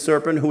ancient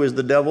serpent who is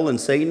the devil and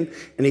Satan,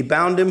 and he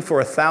bound him for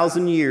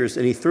 1,000 years.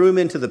 And he threw him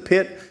into the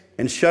pit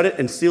and shut it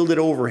and sealed it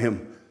over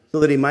him, so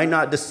that he might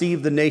not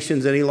deceive the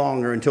nations any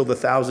longer until the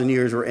 1,000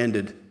 years were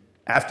ended.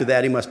 After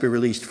that, he must be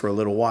released for a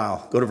little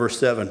while. Go to verse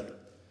 7.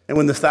 And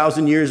when the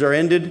 1,000 years are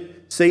ended,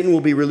 Satan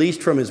will be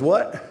released from his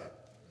what?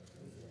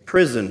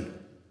 prison,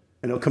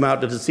 and he'll come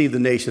out to deceive the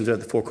nations at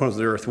the four corners of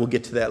the earth. We'll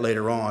get to that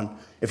later on.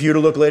 If you were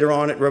to look later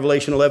on at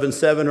Revelation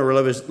 11:7 or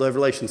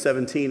Revelation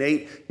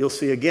 17:8, you'll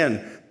see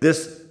again,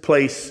 this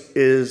place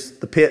is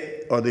the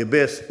pit or the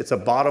abyss. It's a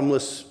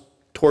bottomless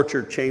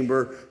torture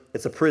chamber.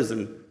 It's a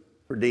prison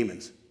for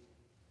demons.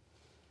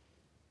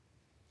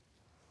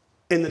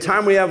 In the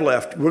time we have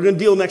left, we're going to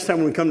deal next time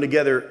when we come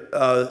together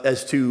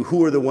as to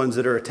who are the ones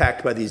that are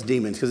attacked by these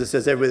demons, because it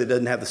says everybody that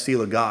doesn't have the seal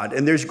of God.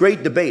 And there's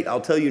great debate,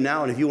 I'll tell you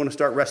now, and if you want to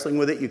start wrestling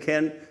with it, you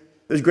can.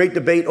 There's great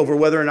debate over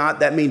whether or not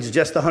that means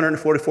just the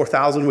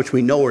 144,000, which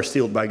we know are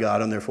sealed by God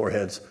on their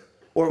foreheads,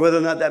 or whether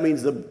or not that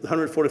means the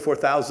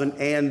 144,000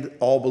 and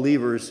all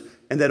believers,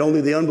 and that only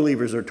the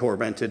unbelievers are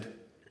tormented.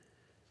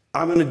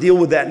 I'm going to deal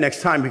with that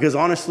next time, because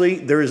honestly,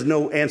 there is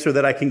no answer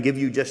that I can give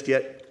you just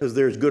yet, because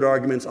there's good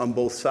arguments on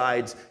both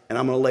sides, and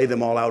I'm going to lay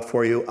them all out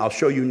for you. I'll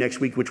show you next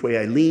week which way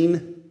I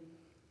lean,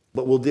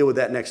 but we'll deal with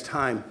that next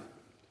time.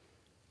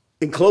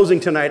 In closing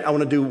tonight, I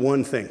want to do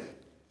one thing.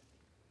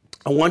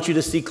 I want you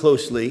to see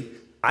closely.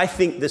 I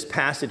think this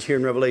passage here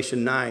in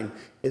Revelation 9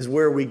 is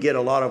where we get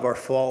a lot of our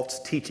false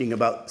teaching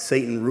about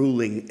Satan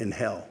ruling in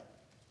hell.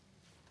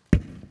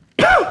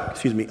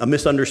 Excuse me, a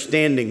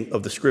misunderstanding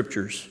of the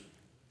scriptures.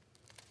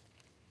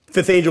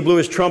 Fifth angel blew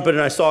his trumpet,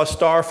 and I saw a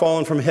star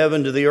fallen from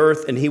heaven to the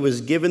earth, and he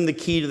was given the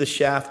key to the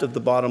shaft of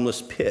the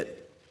bottomless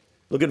pit.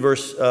 Look at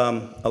verse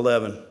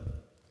 11.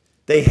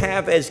 They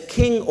have as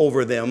king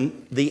over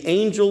them the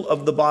angel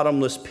of the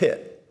bottomless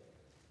pit.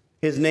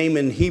 His name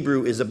in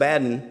Hebrew is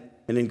Abaddon,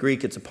 and in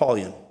Greek it's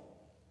Apollyon.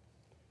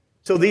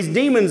 So these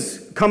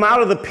demons come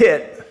out of the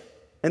pit,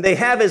 and they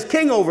have as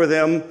king over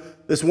them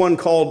this one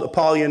called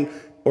Apollyon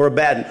or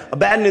Abaddon.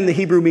 Abaddon in the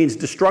Hebrew means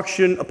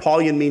destruction.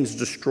 Apollyon means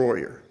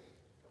destroyer.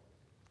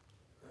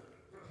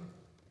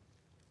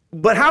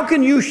 But how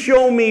can you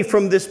show me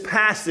from this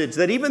passage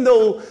that even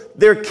though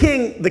their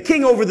king, the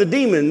king over the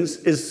demons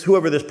is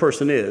whoever this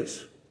person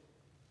is,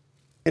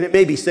 and it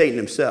may be Satan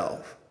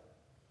himself,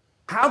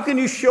 how can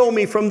you show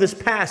me from this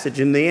passage,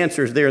 and the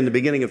answer is there in the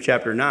beginning of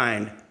chapter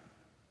 9,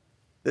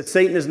 that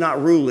Satan is not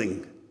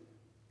ruling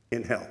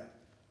in hell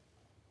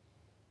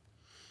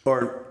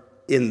or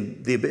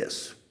in the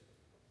abyss?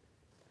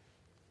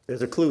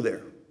 There's a clue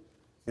there.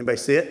 Anybody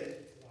see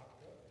it?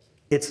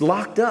 It's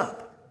locked up.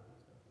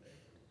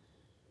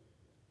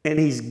 And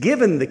he's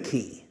given the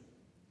key.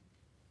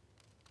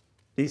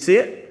 Do you see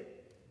it?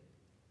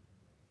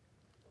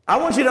 I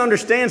want you to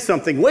understand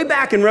something. Way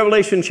back in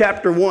Revelation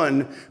chapter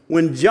 1,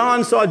 when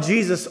John saw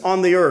Jesus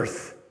on the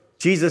earth,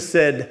 Jesus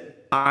said,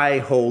 I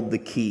hold the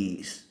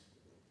keys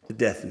to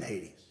death and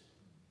Hades.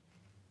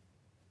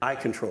 I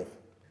control.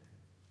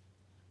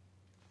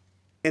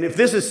 And if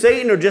this is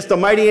Satan or just a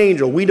mighty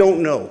angel, we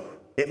don't know.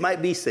 It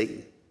might be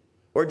Satan.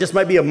 Or it just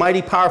might be a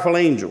mighty powerful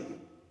angel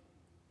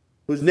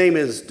whose name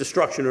is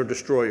destruction or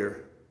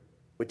destroyer.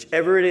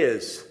 Whichever it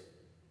is,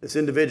 this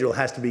individual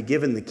has to be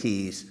given the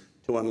keys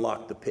to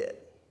unlock the pit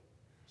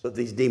so that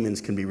these demons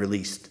can be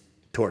released to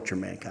torture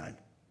mankind.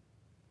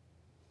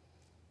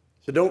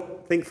 So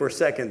don't think for a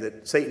second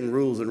that Satan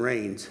rules and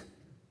reigns.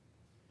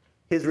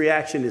 His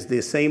reaction is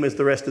the same as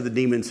the rest of the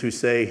demons who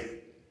say,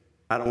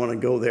 I don't want to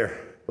go there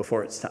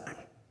before it's time.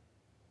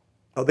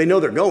 Oh, they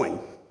know they're going.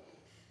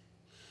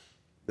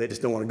 They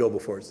just don't want to go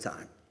before it's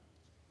time.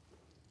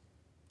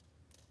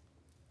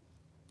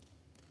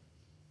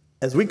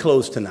 As we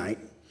close tonight,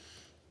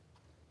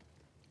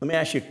 let me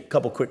ask you a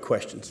couple quick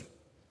questions.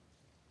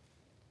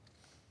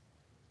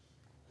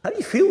 How do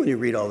you feel when you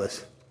read all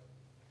this?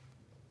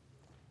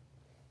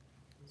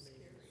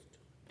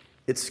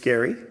 It's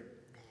scary.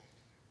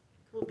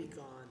 We'll be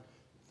gone.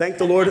 Thank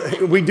the Lord.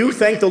 We do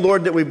thank the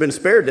Lord that we've been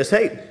spared this.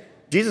 Hey,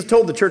 Jesus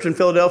told the church in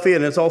Philadelphia,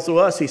 and it's also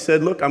us, he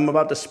said, look, I'm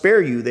about to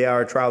spare you the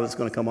hour of trial that's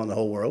going to come on the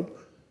whole world.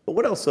 But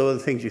what else are the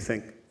things you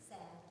think? Sad.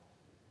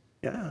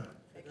 Yeah.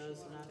 For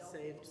those not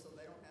saved.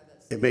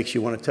 It makes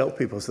you want to tell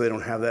people so they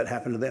don't have that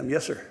happen to them.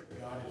 Yes, sir.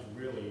 God is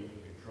really in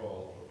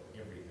control of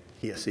everything.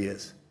 Yes, he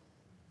is.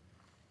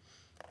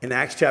 In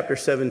Acts chapter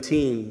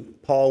 17,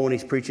 Paul, when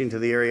he's preaching to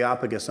the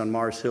Areopagus on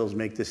Mars Hills,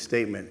 make this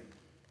statement.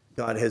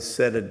 God has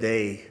set a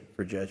day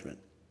for judgment.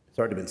 It's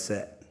already been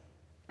set.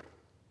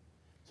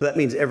 So that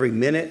means every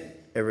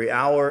minute, every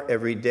hour,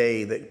 every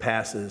day that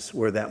passes,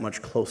 we're that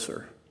much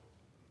closer.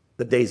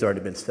 The day's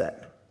already been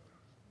set.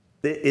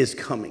 It is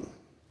coming.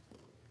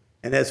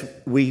 And as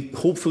we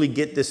hopefully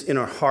get this in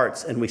our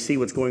hearts and we see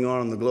what's going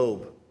on the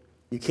globe,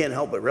 you can't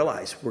help but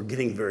realize we're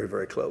getting very,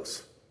 very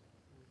close.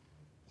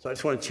 So I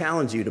just want to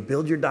challenge you to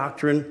build your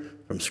doctrine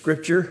from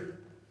Scripture.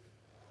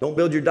 Don't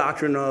build your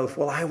doctrine of,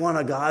 well, I want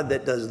a God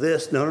that does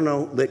this.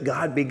 No. Let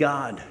God be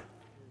God.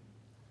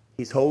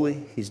 He's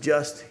holy. He's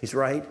just. He's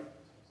right.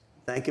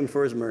 Thank him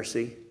for his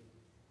mercy.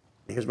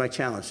 And here's my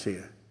challenge to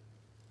you.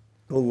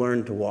 Go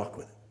learn to walk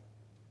with him.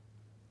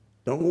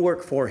 Don't go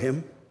work for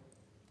him.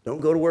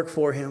 Don't go to work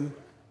for him.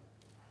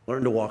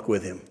 Learn to walk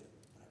with him.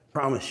 I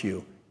promise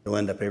you, you'll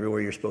end up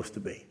everywhere you're supposed to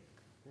be.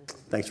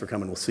 Thanks for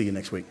coming. We'll see you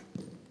next week.